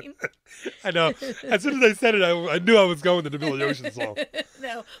 Caribbean Queen. I know. As soon as I said it, I knew I was going to the Middle of the Ocean song.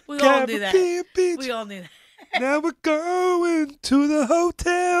 No, we all knew that. Caribbean Beach. We all knew that. Now we're going to the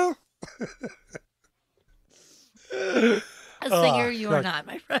hotel. A singer you are not,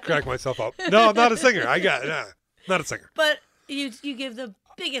 my friend. Crack myself up. No, I'm not a singer. Not a singer. But you give the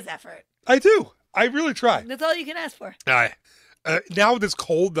biggest effort. I do. I really try. That's all you can ask for. All right. Now with this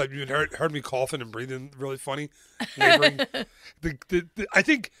cold that you heard me coughing and breathing really funny, laboring, I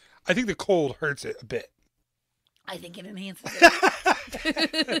think the cold hurts it a bit. I think it enhances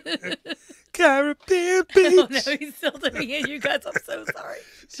it. Caribbean Beach. Oh no, he's still doing it. You guys, I'm so sorry.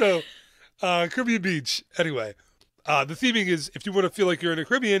 So, Caribbean Beach. Anyway, the theming is if you want to feel like you're in the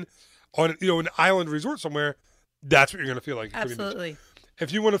Caribbean on an island resort somewhere, that's what you're going to feel like. Absolutely.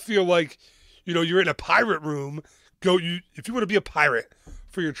 If you want to feel like, you're in a pirate room, if you want to be a pirate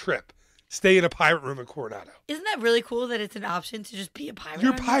for your trip, stay in a pirate room in Coronado. Isn't that really cool that it's an option to just be a pirate?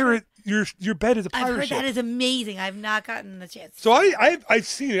 You're a pirate. Your bed is a pirate I've heard ship. that is amazing. I've not gotten the chance. So I've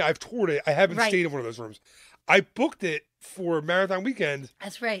seen it. I've toured it. I haven't Right. stayed in one of those rooms. I booked it for Marathon Weekend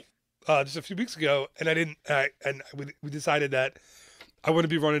That's right. just a few weeks ago, and I didn't. And we decided that I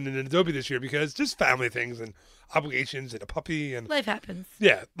wouldn't be running an Adobe this year because just family things and obligations and a puppy and Life happens.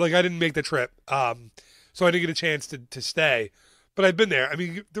 yeah, like I didn't make the trip. So I didn't get a chance to stay, but I've been there. I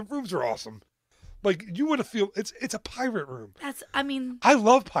mean, the rooms are awesome. Like you want to feel it's a pirate room. I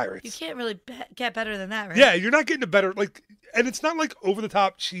love pirates. You can't really get better than that, right? Yeah, you're not getting a better and it's not like over the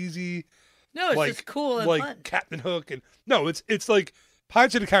top cheesy. No, it's just cool and like fun. Captain Hook and no, it's like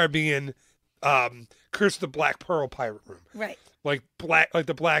Pirates of the Caribbean, Curse of the Black Pearl pirate room. Right. Like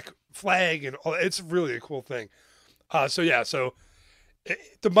the black flag and all. It's really a cool thing. So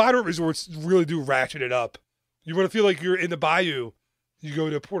the moderate resorts really do ratchet it up. You want to feel like you're in the bayou, you go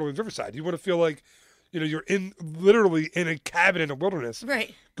to Port Orleans Riverside. You want to feel like, you're literally in a cabin in the wilderness.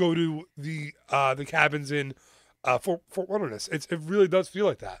 Right. Go to the cabins in Fort Wilderness. It really does feel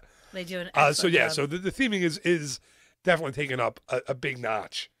like that. They do an excellent job. So the theming is definitely taking up a big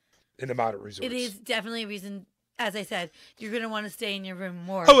notch in the moderate resorts. It is definitely a reason, as I said, you're going to want to stay in your room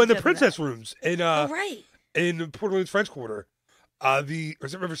more. Oh, and the because of princess that. rooms in Right. in Port Orleans French Quarter. Or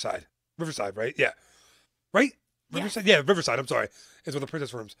is it Riverside? Riverside, right? Yeah. Right? Riverside? Yeah, Riverside, I'm sorry. Is where the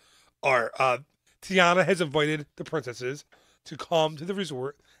princess rooms are. Tiana has invited the princesses to come to the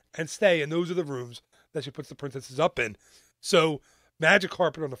resort and stay, and those are the rooms that she puts the princesses up in. So, magic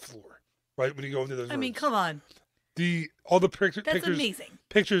carpet on the floor, right? When you go into those rooms. I mean, come on. All the pictures. That's amazing.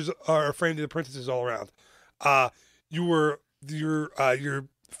 Pictures are framed of the princesses all around. Your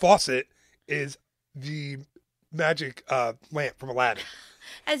faucet is the magic lamp from Aladdin.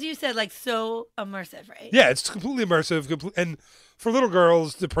 As you said, like so immersive, right? Yeah, it's completely immersive. And for little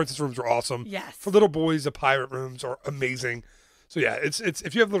girls, the princess rooms are awesome. Yes. For little boys, the pirate rooms are amazing. So yeah, it's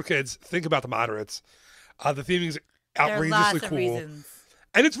if you have little kids, think about the moderates. The theming is outrageously there are lots cool, of reasons.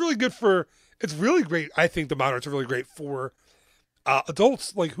 and it's really good for. It's really great. I think the moderates are really great for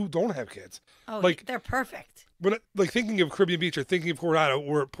adults like who don't have kids. Oh, like they're perfect. when thinking of Caribbean Beach or thinking of Coronado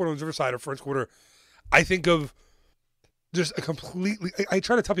or Port Orleans Riverside or French Quarter, I think of just a completely. I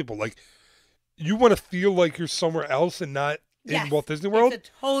try to tell people like you want to feel like you're somewhere else and not in Walt Disney World. It's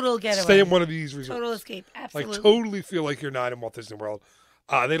a total getaway. Stay in one of these resorts. Total escape. Absolutely. Like totally feel like you're not in Walt Disney World.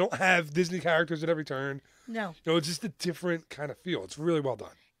 They don't have Disney characters at every turn. No. It's just a different kind of feel. It's really well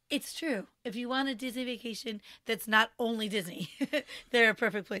done. It's true. If you want a Disney vacation that's not only Disney, they're a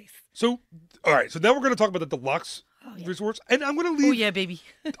perfect place. So, all right. So now we're going to talk about the deluxe resorts, and I'm going to leave. Oh yeah, baby.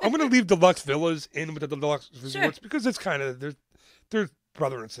 I'm going to leave deluxe villas in with the deluxe resorts because it's kind of they're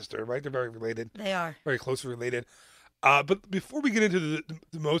brother and sister, right? They're very related. They are very closely related. But before we get into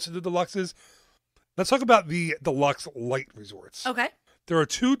the most of the deluxes, let's talk about the deluxe light resorts. Okay. There are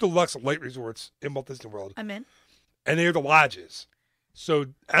 2 deluxe light resorts in Walt Disney World. I'm in. And they are the lodges. So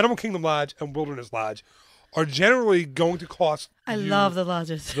Animal Kingdom Lodge and Wilderness Lodge are generally going to cost I love the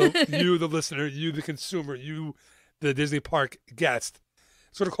lodges. you, the listener, you, the consumer, you, the Disney park guest.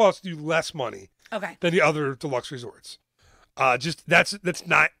 It's going to cost you less money than the other deluxe resorts. Just that's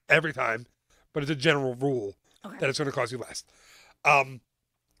not every time, but it's a general rule that it's going to cost you less.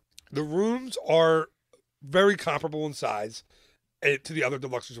 The rooms are very comparable in size to the other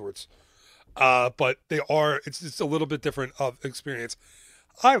deluxe resorts. But it's a little bit different of experience.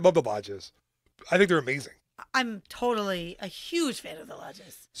 I love the lodges. I think they're amazing. I'm totally a huge fan of the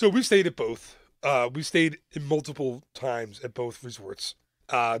lodges. So we stayed at both. We stayed in multiple times at both resorts.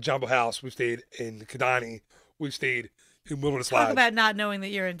 Jumbo House, we stayed in Kidani. We stayed in Wilderness Lodge. Talk about not knowing that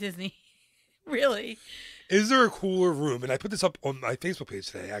you're in Disney. Really? Is there a cooler room? And I put this up on my Facebook page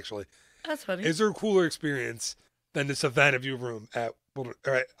today, actually. That's funny. Is there a cooler experience than the Savannah View room at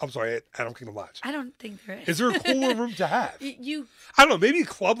Animal Kingdom Lodge? I don't think there is. Is there a cooler room to have? You I don't know, maybe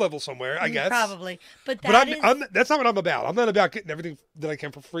club level somewhere, I guess. Probably. But that's not what I'm about. I'm not about getting everything that I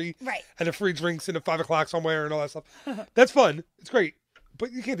can for free. Right. And the free drinks and the 5 o'clock somewhere and all that stuff. That's fun. It's great.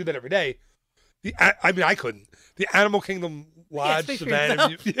 But you can't do that every day. I couldn't. The Animal Kingdom Lodge, Savannah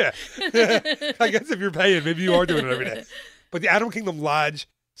View. Yeah. I guess if you're paying, maybe you are doing it every day. But the Animal Kingdom Lodge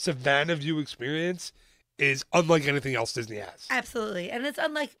Savannah View experience is unlike anything else Disney has. Absolutely. And it's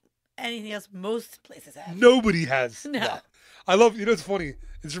unlike anything else most places have. Nobody has No. that. I love, it's funny.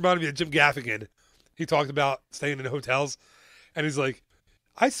 It's reminded me of Jim Gaffigan. He talked about staying in hotels. And he's like,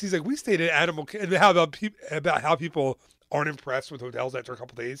 we stayed at Animal Kingdom. And how about how people aren't impressed with hotels after a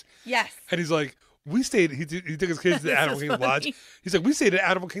couple days. Yes. And he's like, we stayed. He took his kids to the This Animal is Kingdom funny. Lodge. He's like, we stayed at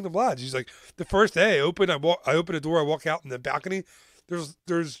Animal Kingdom Lodge. He's like, the first day I open the door, I walk out in the balcony.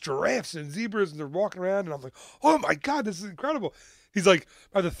 There's giraffes and zebras, and they're walking around, and I'm like, oh my god, this is incredible. He's like,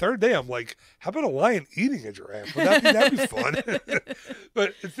 by the third day, I'm like, how about a lion eating a giraffe? That'd be fun.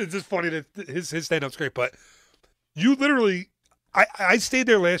 But it's just funny that his stand-up's great. But you literally, I stayed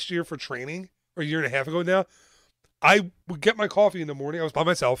there last year for training, or a year and a half ago now. I would get my coffee in the morning. I was by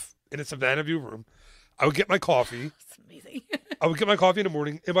myself in a Savannah View room. I would get my coffee. It's amazing. I would get my coffee in the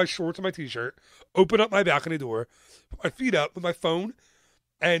morning in my shorts and my t-shirt, open up my balcony door, put my feet up with my phone,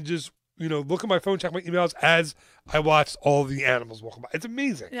 and just, look at my phone, check my emails as I watched all the animals walking by. It's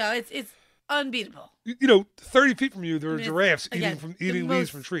amazing. No, it's unbeatable. 30 feet from you, there are it's- giraffes again, eating the leaves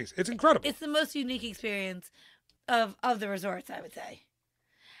most- from trees. It's incredible. It's the most unique experience of the resorts, I would say.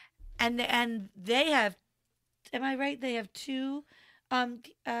 And they have, am I right? They have two,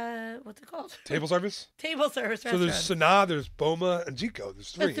 what's it called? Table service? Table service So there's restaurants. Sanaa, there's Boma, and Jico.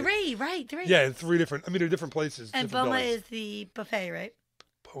 There's three. Three, right? Three. Yeah, in three different, they're different places. And different Boma buildings. is the buffet, right?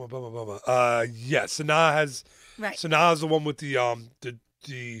 Boma. Yeah, Sanaa has, Right. Sanaa is the one with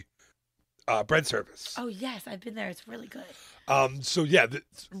the bread service. Oh yes, I've been there. It's really good. So yeah, the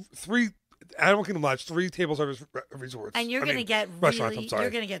three Animal Kingdom Lodge, three table service resorts. And you're gonna get restaurants. really, I'm sorry.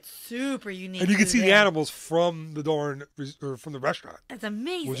 you're gonna get super unique. And you can food see the there. animals from the from the restaurant, It's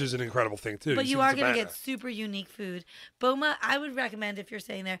amazing. which is an incredible thing too. But see you the are going to savannah. get super unique food. Boma, I would recommend if you're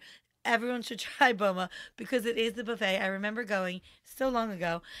staying there, everyone should try Boma because it is the buffet. I remember going so long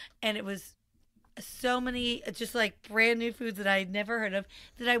ago, and it was so many just like brand new foods that I had never heard of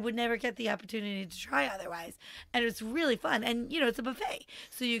that I would never get the opportunity to try otherwise. And it's really fun. And it's a buffet.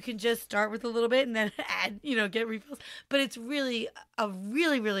 So you can just start with a little bit and then add, get refills. But it's really a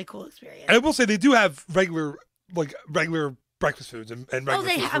really, really cool experience. And I will say they do have regular breakfast foods and regular Oh,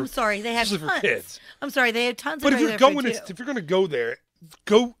 food I'm sorry, they have especially tons. for kids. I'm sorry, they have tons But of if you're regular going, food too. if you're going to go there,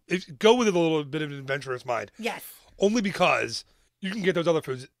 go with a little bit of an adventurous mind. Yes, Only because you can get those other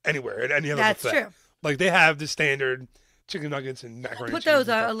foods anywhere at any other that's buffet. true. Like they have the standard chicken nuggets and macaroni. Put and cheese those and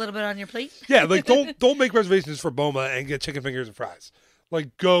stuff. a little bit on your plate. Yeah, like don't make reservations for Boma and get chicken fingers and fries.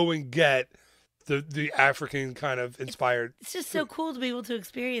 Like go and get the African kind of inspired. It's just so cool to be able to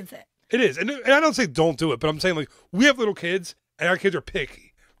experience it. It is, and I don't say don't do it, but I'm saying like we have little kids and our kids are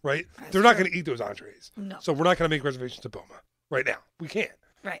picky, right? They're not true. going to eat those entrees, No. so we're not going to make reservations to Boma right now. We can't,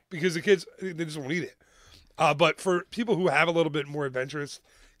 Right. because the kids they just won't eat it. But for people who have a little bit more adventurous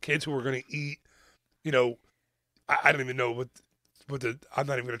kids who are going to eat, I don't even know what I'm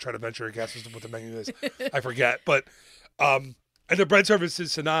not even going to try to venture a guess as to what the menu is. I forget, but and the bread service in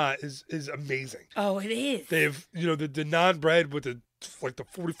Sanaa is amazing. Oh, it is. They have the non bread with the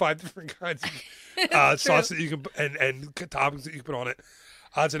 45 different kinds of sauce that you can and toppings that you can put on it.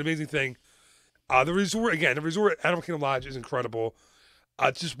 It's an amazing thing. The resort Animal Kingdom Lodge is incredible.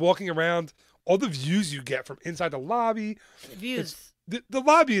 Just walking around, all the views you get from inside the lobby. The views. The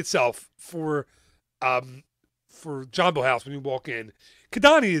lobby itself for Jumbo House when you walk in,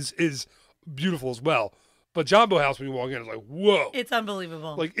 Kidani is beautiful as well. But Jumbo House when you walk in is like whoa, It's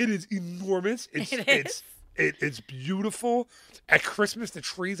unbelievable. like it is enormous. It's beautiful. At Christmas, the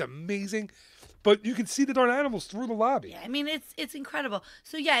tree's amazing, but you can see the darn animals through the lobby. yeah, I mean it's incredible.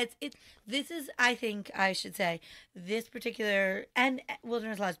 So yeah, this is, I think I should say, this particular and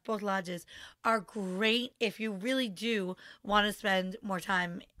Wilderness Lodge, both lodges are great if you really do want to spend more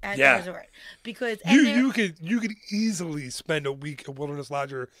time at Yeah. the resort because You could easily spend a week at Wilderness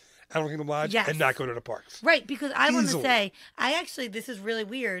Lodge or Animal Kingdom Lodge Yes. and not go to the parks. right, because I want to Easily. say this is really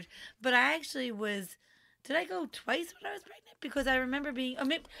weird, but I actually did I go twice when I was pregnant? Because I remember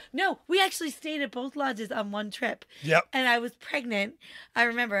no, we actually stayed at both lodges on one trip. Yep. And I was pregnant. I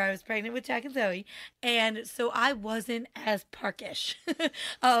remember I was pregnant with Jack and Zoe. And so I wasn't as parkish.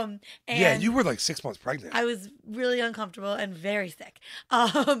 And Yeah, you were like 6 months pregnant. I was really uncomfortable and very sick.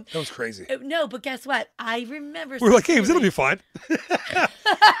 That was crazy. No, but guess what? I remember. We were like, James, it'll be specifically- fine.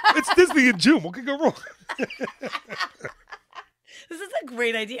 It's Disney in June. What could go wrong? This is a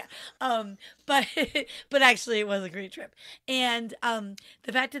great idea. But actually it was a great trip. And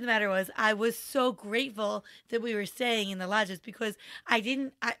the fact of the matter was I was so grateful that we were staying in the lodges because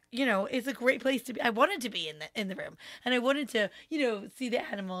it's a great place to be. I wanted to be in the room and I wanted to, see the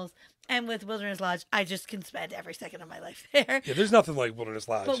animals. And with Wilderness Lodge, I just can spend every second of my life there. Yeah, there's nothing like Wilderness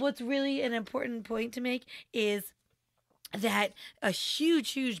Lodge. But what's really an important point to make is that a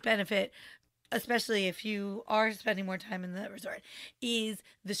huge, huge benefit, especially if you are spending more time in the resort, is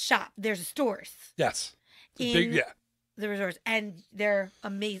the shop. There's stores Yes. It's in big, yeah. the resorts, and they're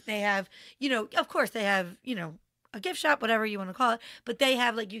amazing. They have, of course, they have, a gift shop, whatever you want to call it, but they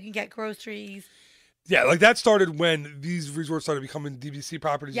have, like, you can get groceries. Yeah, like that started when these resorts started becoming DVC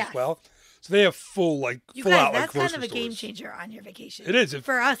properties as Yes. well. So they have full You full guys, out like that's grocery kind of a game stores. changer on your vacation. It is.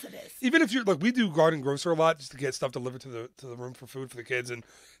 For us, it is. Even if you're like, we do garden grocer a lot just to get stuff delivered to the room for food for the kids and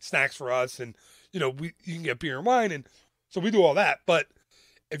snacks for us, and you can get beer and wine, and so we do all that. But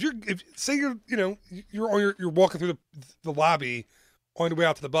if say you're walking through the lobby on the way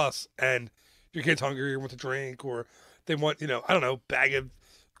out to the bus, and your kid's hungry or want to drink, or they want bag of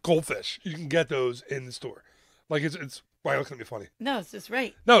goldfish, you can get those in the store. Like it's why looking at me funny. No, it's just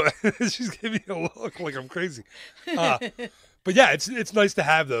right. No, she's giving me a look like I'm crazy. But yeah, it's nice to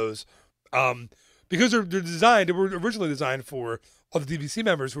have those because they're designed. They were originally designed for all the DVC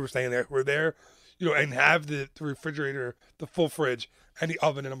members who were staying there, who were there, and have the refrigerator, the full fridge, and the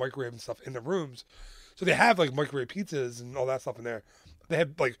oven and a microwave and stuff in the rooms. So they have like microwave pizzas and all that stuff in there. They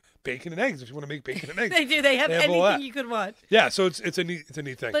have like bacon and eggs if you want to make bacon and eggs. They do. They have all that. anything you could want. Yeah, so it's a neat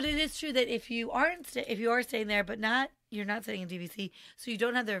thing. But it is true that if you are staying there, but you're not staying in DVC, so you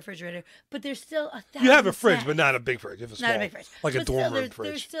don't have the refrigerator, but there's still 1,000. You have a fridge, snacks. but not a big fridge. You have a small, Not a big fridge, like a But dorm still, room fridge.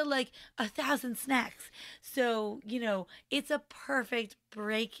 There's still like 1,000 snacks, so it's a perfect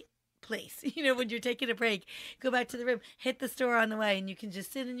break place. When you're taking a break, go back to the room, hit the store on the way, and you can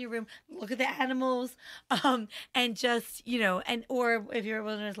just sit in your room, look at the animals, and just or if you're at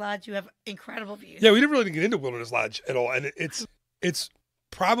Wilderness Lodge, you have incredible views. Yeah, we didn't really get into Wilderness Lodge at all, and it's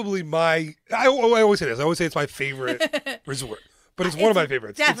probably I always say this. I always say it's my favorite resort, but it's one of my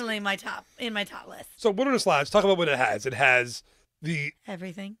favorites. Definitely in my top list. So Wilderness Lodge, talk about what it has. It has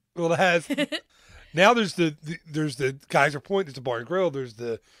Everything. Well, it has now. There's the Geyser Point. There's the Bar and Grill. There's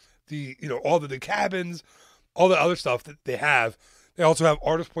the all the cabins, all the other stuff that they have. They also have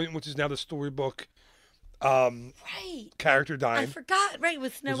Artist Point, which is now the storybook right character dime. I forgot. Right,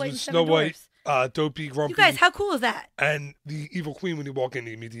 with Snow White and Snow Seven White, Dwarfs. Dopey, Grumpy. You guys, how cool is that? And the Evil Queen. When you walk in,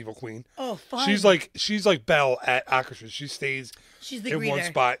 you meet the Evil Queen. Oh, fun. She's like Belle at Akershus. She stays She's the in greeter. one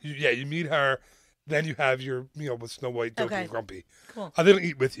spot. You meet her. Then you have your meal with Snow White, Dopey, Okay. and Grumpy. Cool. They don't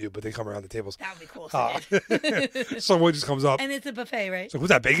eat with you, but they come around the tables. That would be cool. If they did. Snow White just comes up. And it's a buffet, right? So who's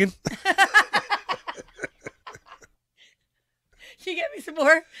that, bacon? Can you get me some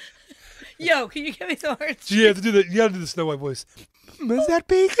more? Yo, can you get me some more? So you have to do the Snow White voice. Is that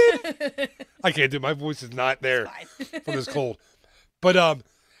bacon? I can't do it. My voice is not there Fine. from this cold. But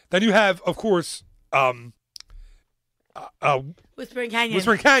then you have, of course, Whispering Canyon.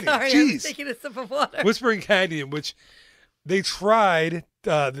 Whispering Canyon. Sorry, I Jeez. was taking a sip of water. Whispering Canyon, which they tried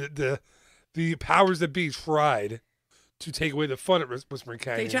the powers that be tried to take away the fun at Whispering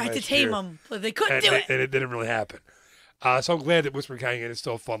Canyon. They tried to last tame year, them, but they couldn't and do it. and it didn't really happen. So I'm glad that Whispering Canyon is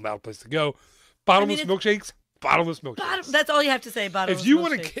still a fun, loud place to go. Bottomless milkshakes. That's all you have to say. Bottomless If you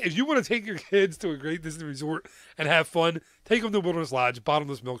milkshakes. want to take your kids to a great Disney resort and have fun, take them to Wilderness Lodge.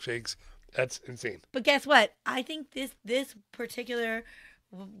 Bottomless milkshakes. That's insane. But guess what? I think this particular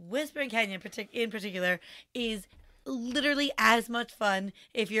Whispering Canyon in particular is literally as much fun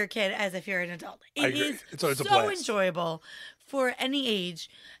if you're a kid as if you're an adult. I It agree. is It's a so blast. enjoyable for any age.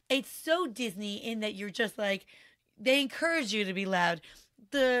 It's so Disney in that you're just like, they encourage you to be loud.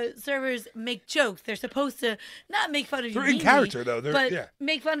 The servers make jokes. They're supposed to not make fun of you. They're in meanly, character, though. but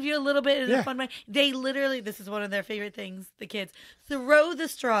make fun of you a little bit in Yeah. a fun way. They literally, this is one of their favorite things, the kids, throw the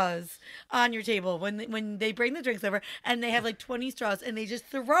straws on your table when they bring the drinks over, and they have like 20 straws, and they just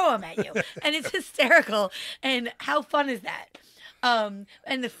throw them at you. And it's hysterical. And how fun is that? And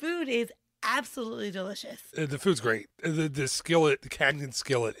the food is absolutely delicious. The food's great. The skillet, the Canyon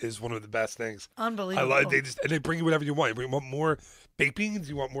skillet, is one of the best things. Unbelievable. I love. They bring you whatever you want. You want more baked beans.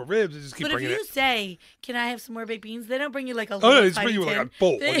 You want more ribs. They just keep But if bringing you it. say, "Can I have some more baked beans?" They don't bring you like a Oh little no, they just tiny bring you like tin. a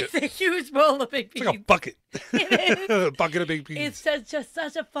bowl. It's a huge bowl of baked It's beans. like a bucket. It is. A bucket of baked beans. It's just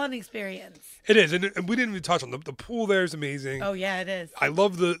such a fun experience. It is, and we didn't even touch on the pool. There is amazing. Oh yeah, it is. I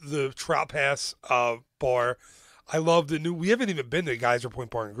love the Trout Pass bar. I love the new. We haven't even been to Geyser Point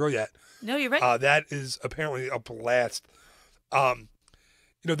Bar and Grill yet. No, you're right. That is apparently a blast.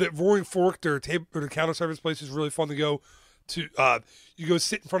 The Roaring Fork, their counter service place is really fun to go to. You go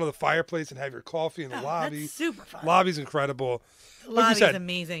sit in front of the fireplace and have your coffee in the lobby. That's super fun. Lobby's incredible. The Like we lobby's said,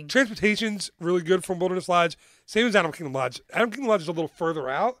 amazing. Transportation's really good from Wilderness Lodge. Same as Animal Kingdom Lodge. Animal Kingdom Lodge is a little further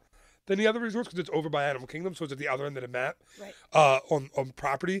out than the other resorts because it's over by Animal Kingdom, so it's at the other end of the map. Right. On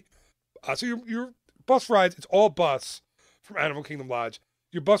property. So your bus rides, it's all bus from Animal Kingdom Lodge.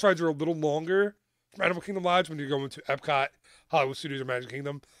 Your bus rides are a little longer from Animal Kingdom Lodge when you're going to Epcot, Hollywood Studios, or Magic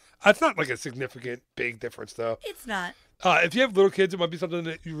Kingdom. It's not like a significant big difference though. It's not. If you have little kids, it might be something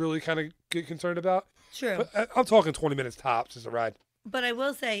that you really kind of get concerned about. True. But I'm talking 20 minutes tops as a ride. But I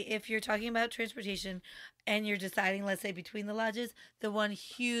will say, if you're talking about transportation and you're deciding, let's say, between the lodges, the one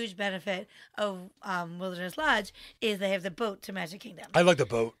huge benefit of Wilderness Lodge is they have the boat to Magic Kingdom. I like the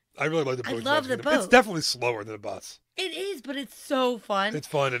boat. I really like the boat. I love the boat. It's definitely slower than a bus. It is, but it's so fun. It's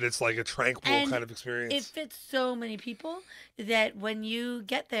fun, and it's like a tranquil And kind of experience. It fits so many people that when you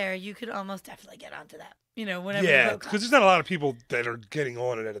get there, you could almost definitely get onto that. Whenever the Yeah, boat because comes. there's not a lot of people that are getting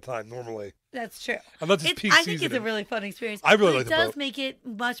on it at a time normally. That's true. Unless it's peak I think season. it's a really fun experience. I really but like the it does boat. make it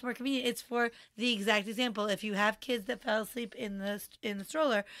much more convenient. It's for the exact example. If you have kids that fell asleep in the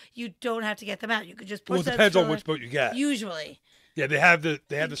stroller, you don't have to get them out. You could just push Well, it that depends on stroller. which boat you get. Usually. Yeah, they have the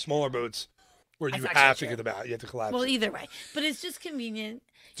smaller boats where you That's have actually to get true. them out. You have to collapse. Well, it. either way. But it's just convenient.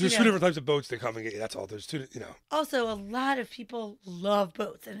 There's you two know. different types of boats that come and get you. That's all. There's two. Also, a lot of people love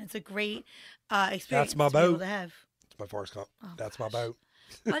boats, and it's a great experience That's my to be able boat. to have. It's my Forrest Gump. Oh, That's my gosh. boat.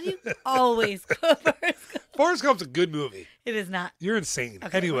 Why do you always go first? Forrest Gump's a good movie. It is not. You're insane.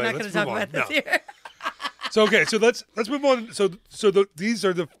 Okay, Anyway, we're not let's going move to on. talk about this No. here. So let's move on. These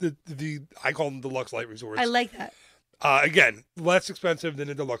are the I call them deluxe light resorts. I like that. Again, less expensive than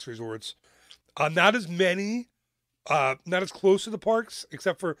the deluxe resorts. Not as many, not as close to the parks,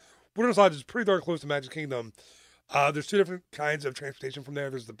 except for Wilderness Lodge is pretty darn close to Magic Kingdom. There's two different kinds of transportation from there.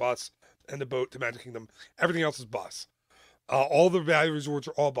 There's the bus and the boat to Magic Kingdom. Everything else is bus. All the value resorts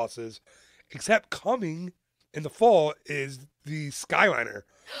are all buses, except coming in the fall is the Skyliner,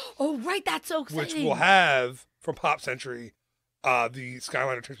 Oh, right. That's so which exciting. will have from Pop Century the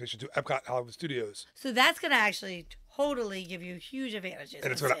Skyliner transportation to Epcot Hollywood Studios. So that's going to actually totally give you huge advantages.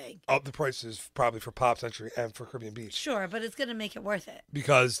 And it's I'm going to saying. up the prices probably for Pop Century and for Caribbean Beach. Sure, but it's going to make it worth it.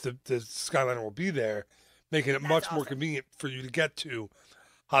 Because the Skyliner will be there, making it That's much more awesome. convenient for you to get to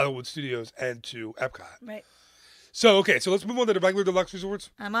Hollywood Studios and to Epcot. Right. So, okay, so let's move on to the regular deluxe resorts.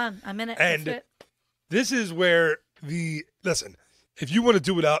 I'm on. I'm in it. And Let's do it. this is where listen, if you want to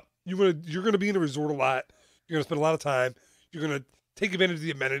do it up, you're going to be in a resort a lot. You're going to spend a lot of time. You're going to take advantage of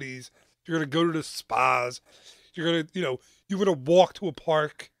the amenities. You're going to go to the spas. You're going to, you're going to walk to a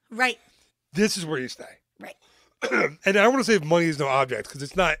park. Right. This is where you stay. Right. And I want to say if money is no object, because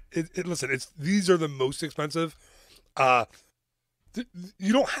it's not. Listen, these are the most expensive.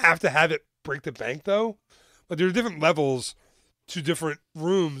 You don't have to have it break the bank though, but there are different levels to different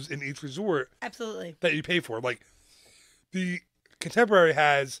rooms in each resort Absolutely. that you pay for. Like the Contemporary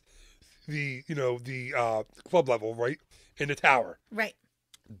has the club level right in the tower. Right.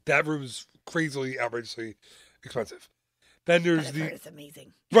 That room's crazily outrageously expensive. Then But there's I've heard it's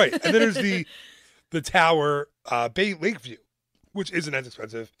amazing. right, and then there's the Tower Bay Lake view, which isn't as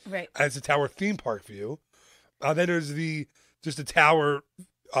expensive Right. as the Tower theme park view. Then there's just the Tower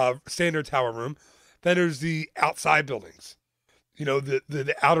standard tower room. Then there's the outside buildings,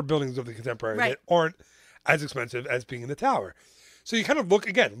 the outer buildings of the Contemporary Right. that aren't as expensive as being in the tower. So you kind of look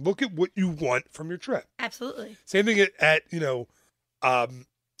at what you want from your trip. Absolutely. Same thing at the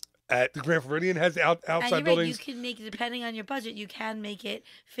Grand Floridian has the And outside you're right. buildings. You can make it, depending on your budget, you can make it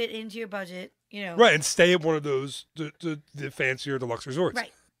fit into your budget. Right, and stay at one of those the fancier deluxe resorts.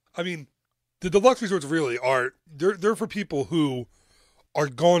 Right. I mean, the deluxe resorts really are they're for people who are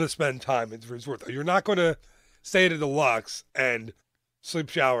going to spend time at the resort. You're not going to stay at a deluxe and sleep,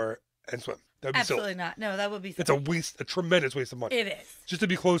 shower, and swim. That'd be Absolutely silly. not. No, that would be. It's a tremendous waste of money. It is. Just to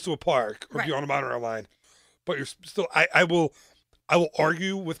be close to a park or be Right. on a monorail line. But you're still. I will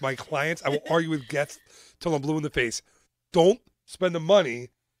argue with my clients. I will argue with guests till I'm blue in the face. Don't spend the money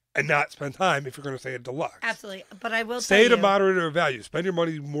and not spend time if you're going to stay at deluxe. Absolutely. But I will Stay at tell a you. moderator value. Spend your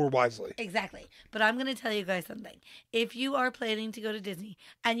money more wisely. Exactly. But I'm going to tell you guys something. If you are planning to go to Disney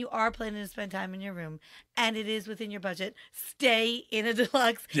and you are planning to spend time in your room and it is within your budget, stay in a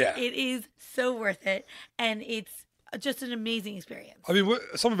deluxe. Yeah. It is so worth it. And it's just an amazing experience. I mean,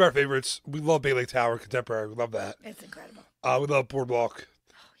 some of our favorites. We love Bay Lake Tower, Contemporary. We love that. It's incredible. We love Boardwalk.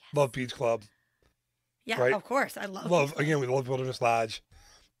 Oh, yes. Love Beach Club. Yeah, right? of course. I love it. We love Wilderness Lodge.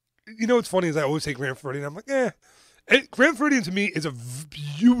 What's funny is I always say Grand Floridian. I'm like, Grand Floridian to me is a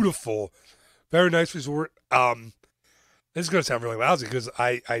beautiful, very nice resort. This is going to sound really lousy because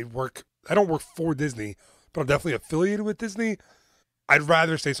I don't work for Disney, but I'm definitely affiliated with Disney. I'd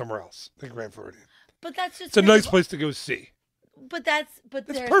rather stay somewhere else than Grand Floridian. But that's just It's a nice people- place to go see. But there are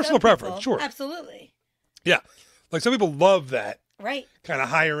personal some preference, people- sure. Absolutely. Yeah. Like some people love that Right. kind of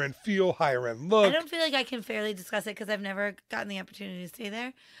higher end feel, higher end look. I don't feel like I can fairly discuss it because I've never gotten the opportunity to stay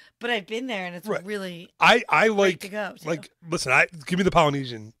there, but I've been there and it's Right. really. I great like to go to. listen. Give me the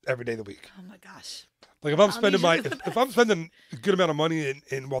Polynesian every day of the week. Oh my gosh. Like if I'm spending Polynesian's the if I'm spending a good amount of money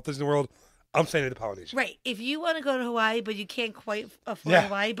in Walt Disney World, I'm saying the Polynesian. Right. If you want to go to Hawaii, but you can't quite afford Yeah.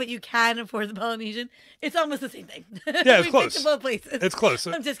 Hawaii, but you can afford the Polynesian, it's almost the same thing. Yeah, it's We close. picked both places. It's close.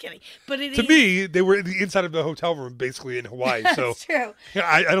 I'm just kidding. But it To is- me, they were in the inside of the hotel room, basically in Hawaii. So That's true. yeah,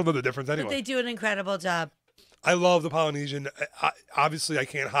 I don't know the difference But anyway. they do an incredible job. I love the Polynesian. Obviously, I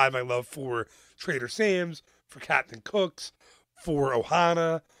can't hide my love for Trader Sam's, for Captain Cook's, for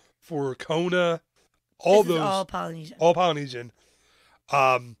Ohana, for Kona. All This is those, all Polynesian. all Polynesian.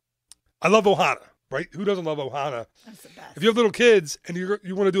 I love Ohana, right? Who doesn't love Ohana? That's the best. If you have little kids and you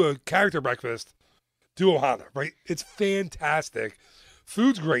want to do a character breakfast, do Ohana, right? It's fantastic.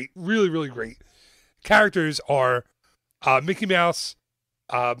 Food's great, really, really great. Characters are Mickey Mouse,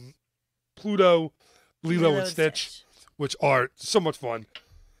 Pluto, Lilo and Stitch, which are so much fun.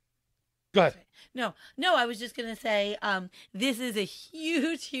 Go ahead. No, I was just gonna say, this is a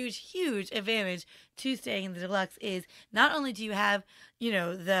huge, huge, huge advantage to staying in the deluxe. Is not only do you have,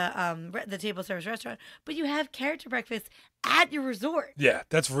 the table service restaurant, but you have character breakfast at your resort. Yeah,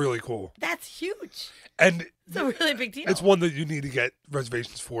 that's really cool. That's huge. And It's a really big deal. it's one that you need to get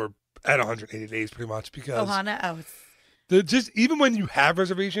reservations for at 180 days, pretty much, because Ohana. It's just even when you have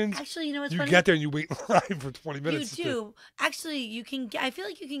reservations, actually, you know what's you funny? get there and you wait in line for 20 minutes. You do. Actually, you can. I feel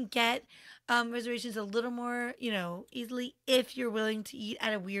like you can get reservations a little more, easily if you're willing to eat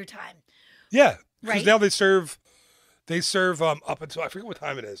at a weird time. Yeah, because Right? now they serve up until I forget what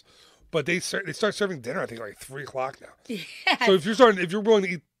time it is, but they start serving dinner I think like 3:00 now. Yeah. So if you're willing to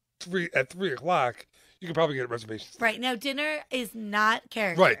eat at 3:00, you can probably get reservations. Right now, dinner is not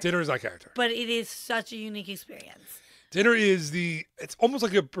character. Right, dinner is not character. But it is such a unique experience. Dinner is it's almost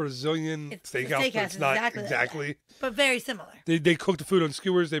like a Brazilian It's the steakhouse, but steakhouse, it's not exactly exactly. like But very similar. They cook the food on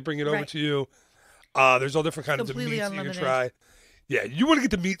skewers. They bring it over Right. to you. There's all different kinds of Completely meats that you can unlimited. try. Yeah, you want to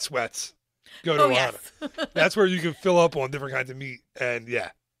get the meat sweats. Go to Oh, Ohana. yes. That's where you can fill up on different kinds of meat, and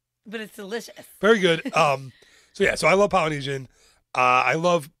yeah, But it's delicious. very good. So I love Polynesian. I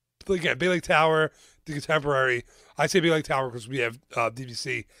love again Bay Lake Tower, the Contemporary. I say Bay Lake Tower because we have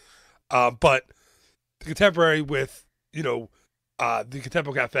DVC, but the Contemporary with the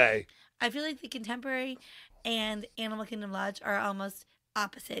Contempo Cafe. I feel like the Contemporary and Animal Kingdom Lodge are almost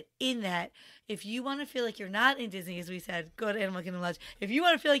opposite in that if you want to feel like you're not in Disney, as we said, go to Animal Kingdom Lodge. If you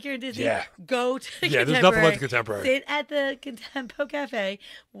want to feel like you're in Disney, Yeah. go to the Yeah, Contemporary. there's nothing like the Contemporary. Sit at the Contempo Cafe,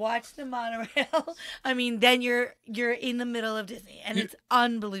 watch the monorail. I mean, then you're in the middle of Disney, and it's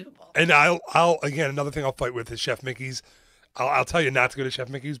unbelievable. And I'll again another thing I'll fight with is Chef Mickey's. I'll tell you not to go to Chef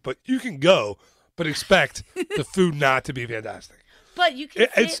Mickey's, but you can go, but expect the food not to be fantastic. But you can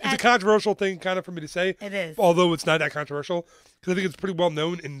It's sit a at controversial thing kind of for me to say. It is. Although it's not that controversial because I think it's pretty well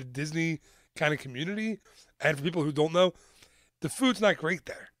known in the Disney kind of community. And for people who don't know, the food's not great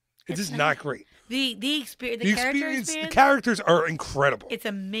there. It's just not great. the experience, The character the experience. characters are incredible. It's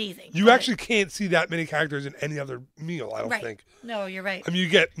amazing. You but- actually can't see that many characters in any other meal, I don't right. think. No, you're right. I mean, you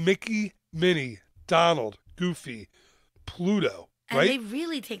get Mickey, Minnie, Donald, Goofy, Pluto, And right? they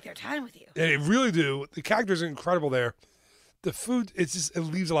really take their time with you. They really do. The characters are incredible there. The food, it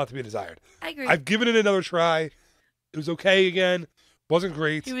leaves a lot to be desired. I agree. I've given it another try. It was okay again. Wasn't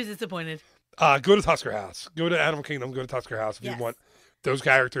great. He was disappointed. Go to Tusker House. Go to Animal Kingdom. Go to Tusker House if Yes. you want those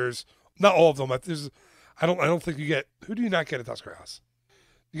characters. Not all of them. I don't think you get. Who do you not get at Tusker House?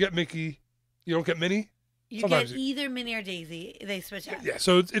 You get Mickey. You don't get Minnie. You Sometimes get either Minnie or Daisy. They switch out. Yeah.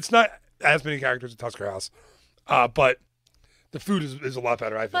 So it's not as many characters at Tusker House, but the food is a lot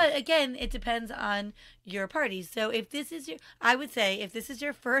better. I think. But again, it depends on your party. So if this is I would say if this is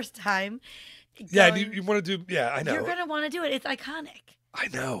your first time, yeah, going, you want to do. Yeah, I know. you're gonna want to do it. It's iconic. I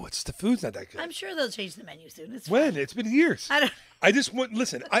know. It's the food's not that good. I'm sure they'll change the menu soon. It's When? fine. It's been years. I don't. I just want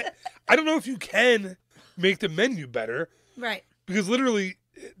listen. I don't know if you can make the menu better Right. because literally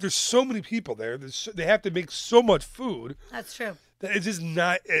there's so many people there. They have to make so much food That's true. that it's just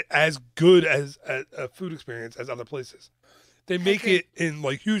not as good as a food experience as other places. They make agree. it in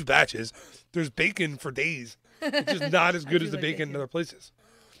like huge batches. There's bacon for days. It's just not as good do as the like bacon in bacon. other places.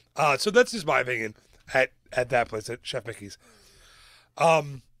 So that's just my opinion at that place at Chef Mickey's.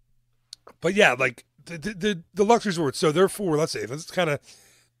 But yeah, like the Lux Resort. So therefore, let's kind of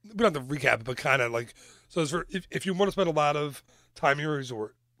we don't have to recap it, but kind of like so. It's for if you want to spend a lot of time in your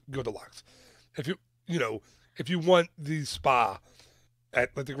resort, go to Lux. If if you want the spa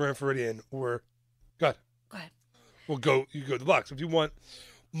at like the Grand Floridian or God, Go ahead. well you go to Lux. If you want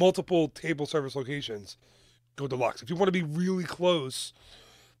multiple table service locations, go to Lux. If you want to be really close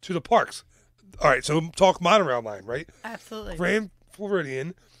to the parks, all right. So talk monorail line, right? Absolutely. Grand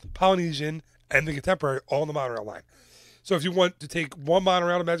Floridian, Polynesian, and the Contemporary all on the monorail line. So if you want to take one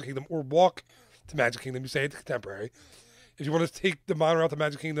monorail to Magic Kingdom or walk to Magic Kingdom, you stay at the Contemporary. If you want to take the monorail to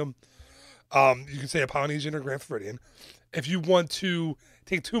Magic Kingdom, You can stay at Polynesian or Grand Floridian. If you want to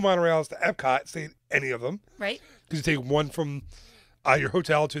take 2 monorails to Epcot, stay at any of them. Right. Because you take one from your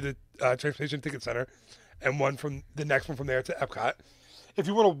hotel to the Transportation Ticket Center, and one from the next one from there to Epcot. If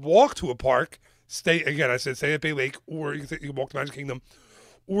you want to walk to a park, stay at Bay Lake, or you can walk to Magic Kingdom,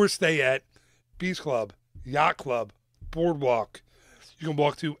 or stay at Beach Club, Yacht Club, Boardwalk. You can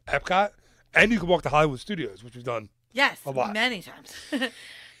walk to Epcot, and you can walk to Hollywood Studios, which we've done a lot. Many times.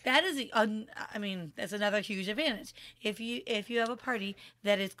 That is, that's another huge advantage. If you have a party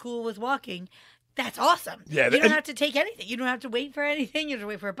that is cool with walking, that's awesome. Yeah, you don't have to take anything. You don't have to wait for anything. You don't have to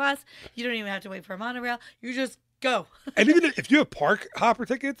wait for a bus. You don't even have to wait for a monorail. You just go. And even if you have park hopper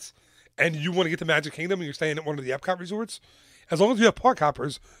tickets and you want to get to Magic Kingdom and you're staying at one of the Epcot resorts, as long as you have park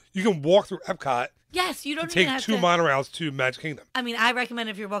hoppers, you can walk through Epcot. Yes, you don't and even take have 2 monorails to Magic Kingdom. I mean, I recommend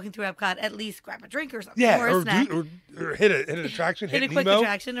if you're walking through Epcot, at least grab a drink or something. Yeah, or a snack. or hit an attraction, hit a Nemo, quick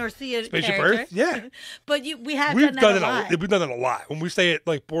attraction, or see a Spaceship character. Earth. Yeah, but we have we've done that We've done that a lot. When we stay at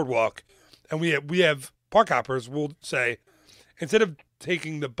like Boardwalk, and we have park hoppers, we'll say, instead of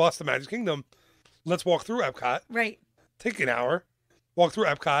taking the bus to Magic Kingdom, let's walk through Epcot. Right. Take an hour, walk through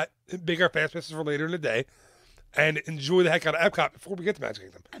Epcot, make our fast passes for later in the day, and enjoy the heck out of Epcot before we get to Magic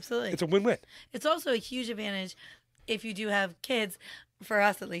Kingdom. Absolutely. It's a win-win. It's also a huge advantage if you do have kids, for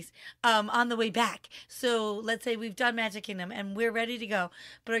us at least, on the way back. So let's say we've done Magic Kingdom and we're ready to go,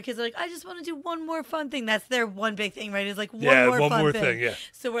 but our kids are like, I just want to do one more fun thing. That's their one big thing, right? It's like one more thing. Yeah.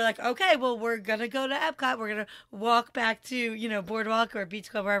 So we're like, okay, well, we're going to go to Epcot. We're going to walk back to, Boardwalk or Beach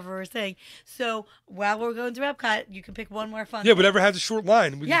Club, wherever we're staying. So while we're going through Epcot, you can pick one more fun thing. Whatever has a short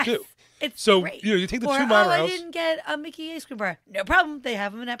line, we yes. do. It's so great. you take the or, 2 monorails. I didn't get a Mickey ice cream bar. No problem. They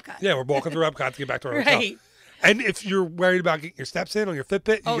have them in Epcot. Yeah, we're walking through Epcot to get back to our hotel. Right. And if you're worried about getting your steps in on your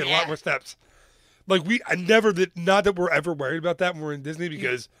Fitbit, you get a lot more steps. Like I never did. Not that we're ever worried about that when we're in Disney,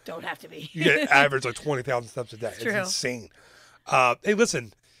 because you don't have to be. You get average like 20,000 steps a day. It's true. Insane. Hey,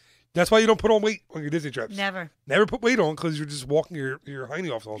 listen. That's why you don't put on weight on your Disney trips. Never put weight on, because you're just walking your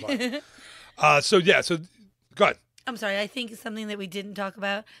hiney off all the time. So go ahead. I'm sorry. I think something that we didn't talk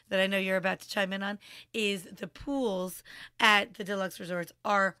about that I know you're about to chime in on is the pools at the deluxe resorts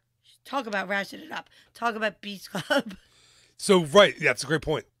are, talk about ratchet it up. Talk about Beach Club. So, right. Yeah, it's a great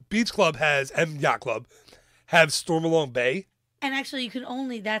point. Beach Club and Yacht Club have Stormalong Bay. And actually,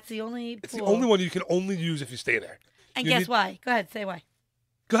 that's the only pool. It's the only one you can only use if you stay there. And guess why? Go ahead. Say why.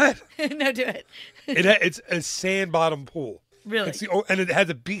 Go ahead. No, do it. It's a sand bottom pool. Really? And it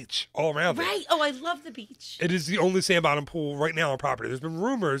has a beach all around it. Right. Oh, I love the beach. It is the only sand bottom pool right now on property. There's been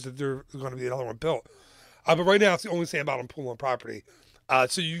rumors that there's going to be another one built. But right now, it's the only sand bottom pool on property.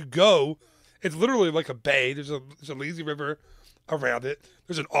 So you go, it's literally like a bay. There's a lazy river around it.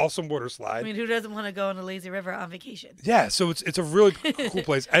 There's an awesome water slide. I mean, who doesn't want to go on a lazy river on vacation? Yeah, so it's a really cool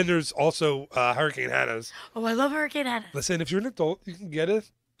place. And there's also Hurricane Hannah's. Oh, I love Hurricane Hannah. Listen, if you're an adult, you can get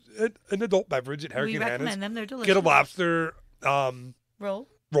an adult beverage at Hurricane Hannah's. We recommend them. They're delicious. Get a lobster roll.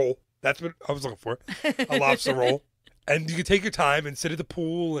 That's what I was looking for. A lobster roll. And you can take your time and sit at the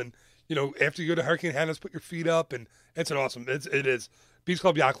pool, and after you go to Hurricane Hannah's, put your feet up, and it is. Beach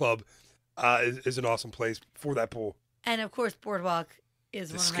Club Yacht Club is an awesome place for that pool. And of course, Boardwalk is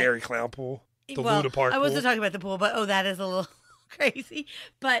the one scary clown pool. The well, Luna Park I wasn't pool. talking about the pool, but that is a little crazy.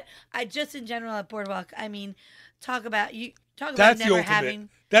 But I just in general at Boardwalk, I mean, talk about never having.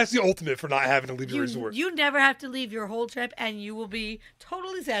 That's the ultimate for not having to leave your resort. You never have to leave your whole trip, and you will be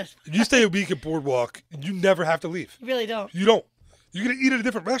totally satisfied. If you stay a week at Boardwalk, you never have to leave. You really don't. You don't. You're gonna eat at a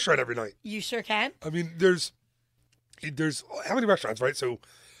different restaurant every night. You sure can. I mean, there's how many restaurants, right? So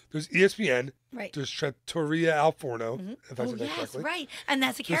there's ESPN. Right. There's Trattoria Al Forno. Mm-hmm. If I said that correctly. Right. And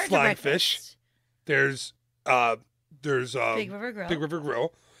that's a There's character Flying breakfast. Fish. There's Big River Grill. Big River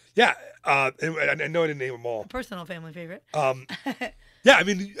Grill. Yeah. And I know I didn't name them all. A personal family favorite. Yeah, I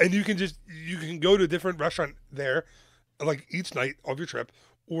mean, and you can go to a different restaurant there, like each night of your trip,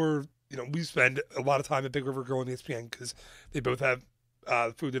 or we spend a lot of time at Big River Grill and ESPN because they both have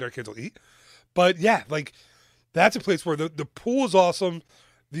food that our kids will eat. But yeah, like that's a place where the pool is awesome.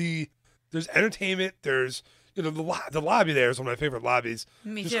 There's entertainment. There's the lobby there is one of my favorite lobbies.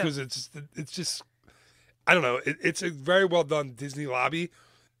 Me just too. Because it's just I don't know. It's a very well done Disney lobby,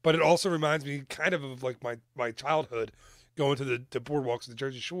 but it also reminds me kind of like my childhood. Going to the boardwalks of the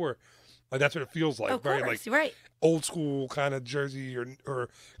Jersey Shore, like that's what it feels like. Of Very course, like right. old school kind of Jersey or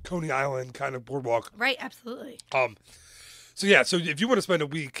Coney Island kind of boardwalk. Right, absolutely. So if you want to spend a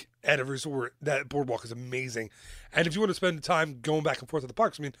week at a resort, that boardwalk is amazing. And if you want to spend time going back and forth to the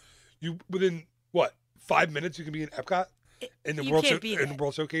parks, I mean, you within 5 minutes you can be in Epcot in the World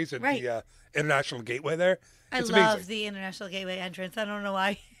Showcase at right. the International Gateway there. I love the International Gateway entrance. I don't know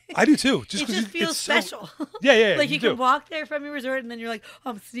why. I do too. It Just just feels special. Yeah. Like you do. can walk there from your resort, and then you're like,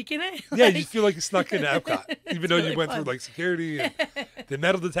 oh, I'm sneaking in. Yeah, you just feel like you snuck into Epcot, even though really you went fun. through like security and the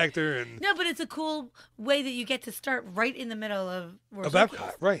metal detector and No, but it's a cool way that you get to start right in the middle of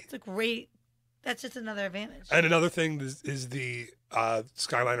Epcot, right? It's a great. That's just another advantage. And another thing is the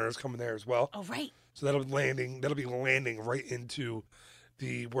Skyliner is coming there as well. Oh, right. So that'll be landing right into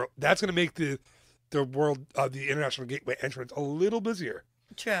the world. That's going to make the international gateway entrance a little busier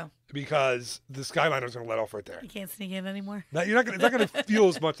True. because the Skyliner is going to let off right there. You can't sneak in anymore. Now, it's not going to feel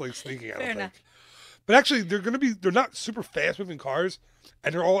as much like sneaking. I don't Fair think. enough. But actually, they're not super fast moving cars,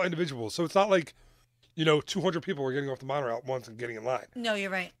 and they're all individuals. So it's not like 200 people are getting off the monorail at once and getting in line. No, you're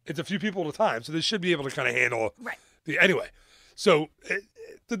right. It's a few people at a time, so they should be able to kind of handle Right. anyway. So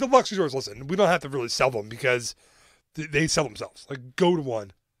the deluxe resorts, listen, we don't have to really sell them because they sell themselves. Like, go to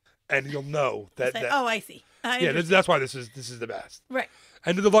one, and you'll know that. It's like, oh, I see. That's why this is the best. Right.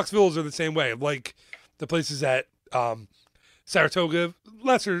 And the deluxe villas are the same way. Like the places at Saratoga,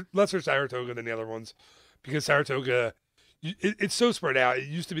 lesser Saratoga than the other ones, because Saratoga, it's so spread out. It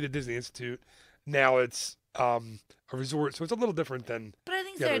used to be the Disney Institute, now it's a resort, so it's a little different than. But I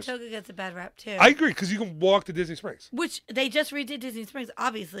think the others. Saratoga gets a bad rap too. I agree, because you can walk to Disney Springs. Which they just redid Disney Springs,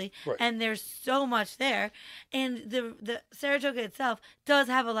 obviously, Right. and there's so much there, and the Saratoga itself does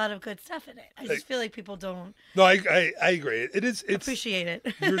have a lot of good stuff in it. I just feel like people don't No, I agree. It's appreciate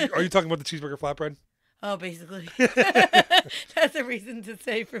it. Are you talking about the cheeseburger flatbread? Oh, basically, that's a reason to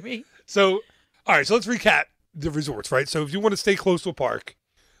say for me. So, all right. So let's recap the resorts, right? So if you want to stay close to a park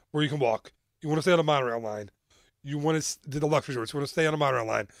where you can walk, you want to stay on a monorail line, you want to the deluxe resorts, you want to stay on a monorail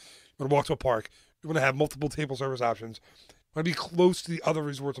line, you want to walk to a park, you want to have multiple table service options, you want to be close to the other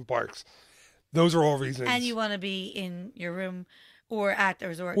resorts and parks. Those are all reasons. And you want to be in your room or at the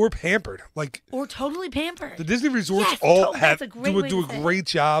resort or pampered, or totally pampered. the Disney resorts Yes, all that's a great way do to a say it. great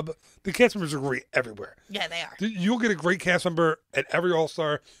job. The cast members are great everywhere. Yeah, they are. You'll get a great cast member at every All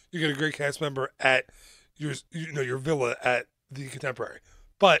Star. You get a great cast member at your villa at the Contemporary.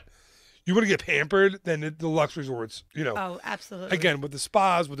 But you want to get pampered, then the deluxe resorts. Oh, absolutely. Again, with the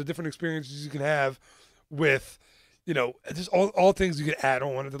spas, with the different experiences you can have, with just all things you can add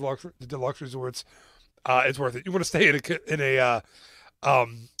on to the deluxe resorts. It's worth it. You want to stay in a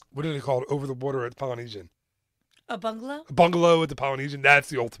what are they called, over the water at the Polynesian? A bungalow? A bungalow at the Polynesian. That's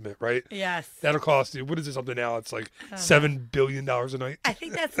the ultimate, right? Yes. That'll cost you, what is it, something now? It's like $7 billion a night I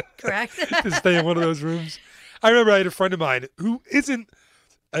think that's correct. to stay in one of those rooms. I remember I had a friend of mine who isn't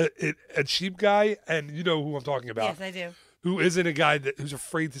a cheap guy, and you know who I'm talking about. Yes, I do. Who isn't a guy who's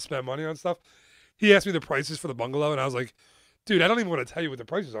afraid to spend money on stuff. He asked me the prices for the bungalow, and I was like, dude, I don't even want to tell you what the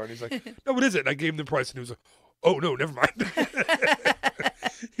prices are. And he's like, no, what is it? And I gave him the price, and he was like, oh, no, never mind.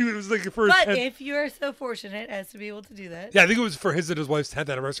 He was like, for his But 10th if you are so fortunate as to be able to do that. Yeah, I think it was for his and his wife's 10th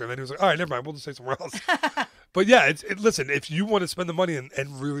anniversary. And then he was like, all right, never mind. We'll just stay somewhere else. But yeah, listen, if you want to spend the money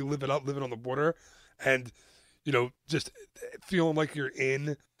and really live it up, living on the water, and, just feeling like you're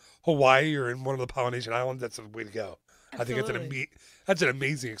in Hawaii or in one of the Polynesian islands, that's the way to go. Absolutely. I think that's an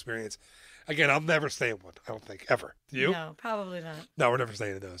amazing experience. Again, I'll never stay in one, I don't think, ever. Do you? No, probably not. No, we're never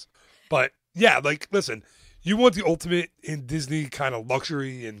staying in those. But yeah, like, listen, you want the ultimate in Disney kind of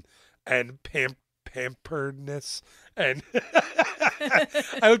luxury and pamperedness. And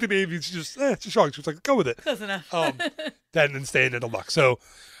I looked at Amy, she's just, it's a shock. She was like, go with it. Close enough. Then staying in the luxe. So,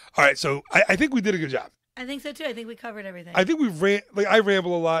 all right. So I think we did a good job. I think so too. I think we covered everything. I think I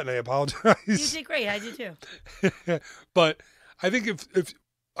ramble a lot, and I apologize. You did great. I did too. But I think if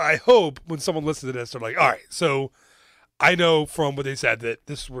I hope when someone listens to this, they're like, all right, so I know from what they said that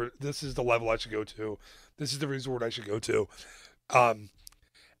this is the level I should go to. This is the resort I should go to.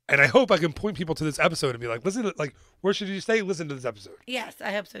 And I hope I can point people to this episode and be like, listen, where should you stay? Listen to this episode. Yes,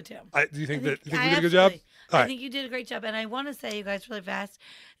 I hope so too. Do you think we did a good job? I think you did a great job. And I want to say, you guys, really fast,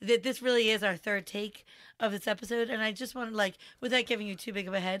 that this really is our third take of this episode. And I just want to, without giving you too big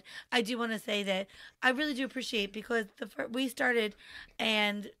of a head, I do want to say that I really do appreciate, because we started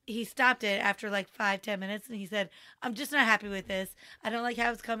and he stopped it after 5-10 minutes. And he said, I'm just not happy with this. I don't like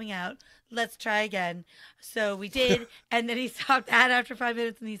how it's coming out. Let's try again. So we did. And then he stopped that after 5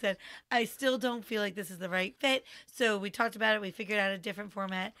 minutes and he said, I still don't feel like this is the right fit. So we talked about it. We figured out a different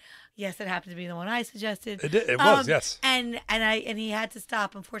format. Yes, it happened to be the one I suggested. It was, yes. And he had to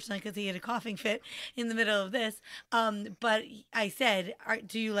stop, unfortunately, because he had a coughing fit in the middle of this. But I said,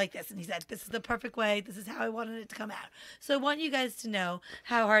 do you like this? And he said, this is the perfect way. This is how I wanted it to come out. So I want you guys to know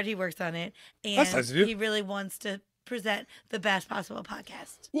how hard he works on it. And That's nice of you. He really wants to present the best possible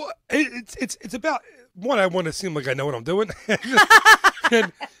podcast. Well, it's about, one, I want to seem like I know what I'm doing.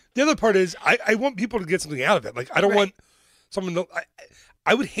 And the other part is I want people to get something out of it. I don't want someone to,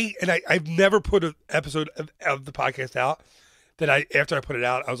 I would hate, and I've never put an episode of the podcast out that after I put it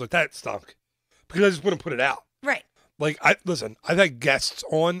out, I was like, that stunk. Because I just wouldn't put it out. Right. Like, listen, I've had guests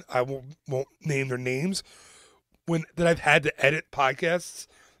on, I won't name their names, that I've had to edit podcasts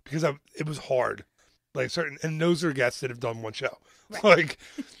because it was hard. Like and those are guests that have done one show. Right. Like,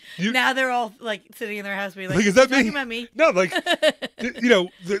 now they're all like sitting in their house being like, is that talking about me? No, like,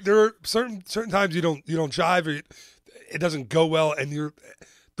 there are certain times you don't jive, or it doesn't go well, and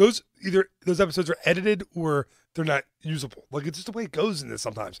those episodes are edited or they're not usable. Like, it's just the way it goes in this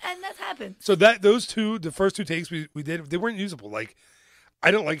sometimes. And that happens. So the first two takes we did, they weren't usable. Like,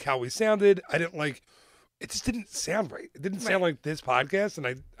 I didn't like how we sounded. It just didn't sound right. It didn't sound like this podcast, and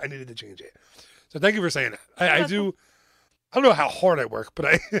I needed to change it. So thank you for saying that. I don't know how hard I work, but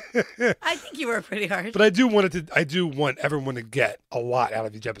I think you work pretty hard. But I do want everyone to get a lot out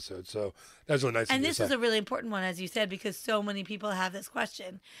of each episode. So that's really nice. And this is a really important one, as you said, because so many people have this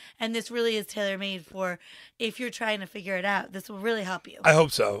question. And this really is tailor-made for if you're trying to figure it out. This will really help you. I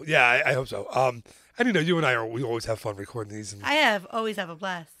hope so. Yeah, I hope so. And you and I we always have fun recording these. And, always have a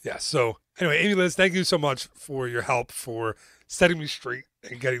blast. Yeah. So anyway, Amy Liz, thank you so much for your help, for setting me straight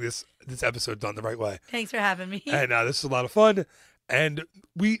and getting this episode done the right way. Thanks for having me. And this is a lot of fun. And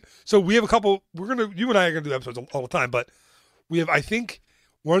we have a couple. You and I are gonna do episodes all the time, but we have, I think,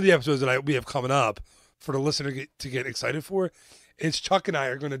 one of the episodes that we have coming up for the listener to get excited for is Chuck and I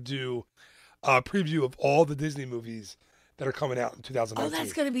are gonna do a preview of all the Disney movies that are coming out in 2019. Oh,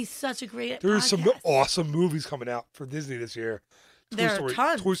 that's gonna be such a great. There's some awesome movies coming out for Disney this year. There are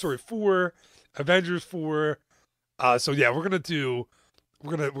tons. Toy Story 4, Avengers 4. So yeah, we're gonna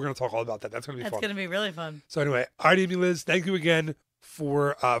talk all about that. That's gonna be fun. That's gonna be really fun. So anyway, all right, Amy Liz, thank you again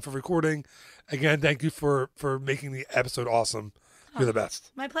for recording. Again, thank you for making the episode awesome. You're the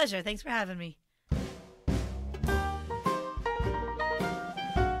best. My pleasure. Thanks for having me.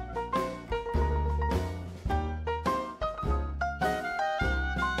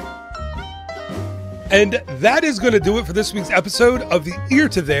 And that is going to do it for this week's episode of the Ear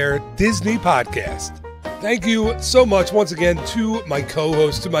to There Disney Podcast. Thank you so much once again to my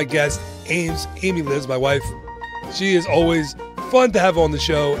co-host, to my guest, Amy Liz, my wife. She is always fun to have on the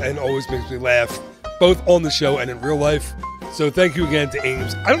show and always makes me laugh, both on the show and in real life. So thank you again to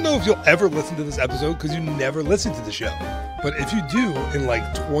Ames. I don't know if you'll ever listen to this episode because you never listen to the show. But if you do in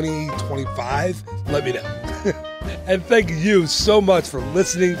like 2025, let me know. And thank you so much for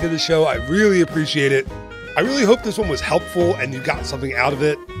listening to the show. I really appreciate it. I really hope this one was helpful and you got something out of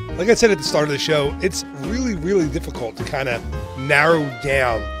it. Like I said at the start of the show, it's really, really difficult to kind of narrow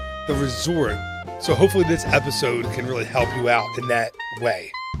down the resort. So hopefully this episode can really help you out in that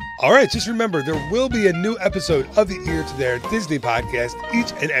way. All right, just remember, there will be a new episode of the Ear to There Disney Podcast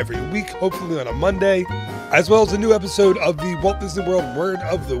each and every week, hopefully on a Monday, as well as a new episode of the Walt Disney World Word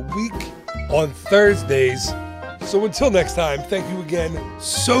of the Week on Thursdays. So until next time, thank you again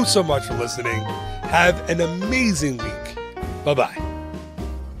so much for listening. Have an amazing week. Bye-bye.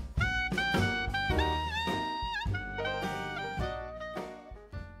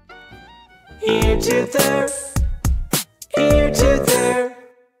 Ear to there.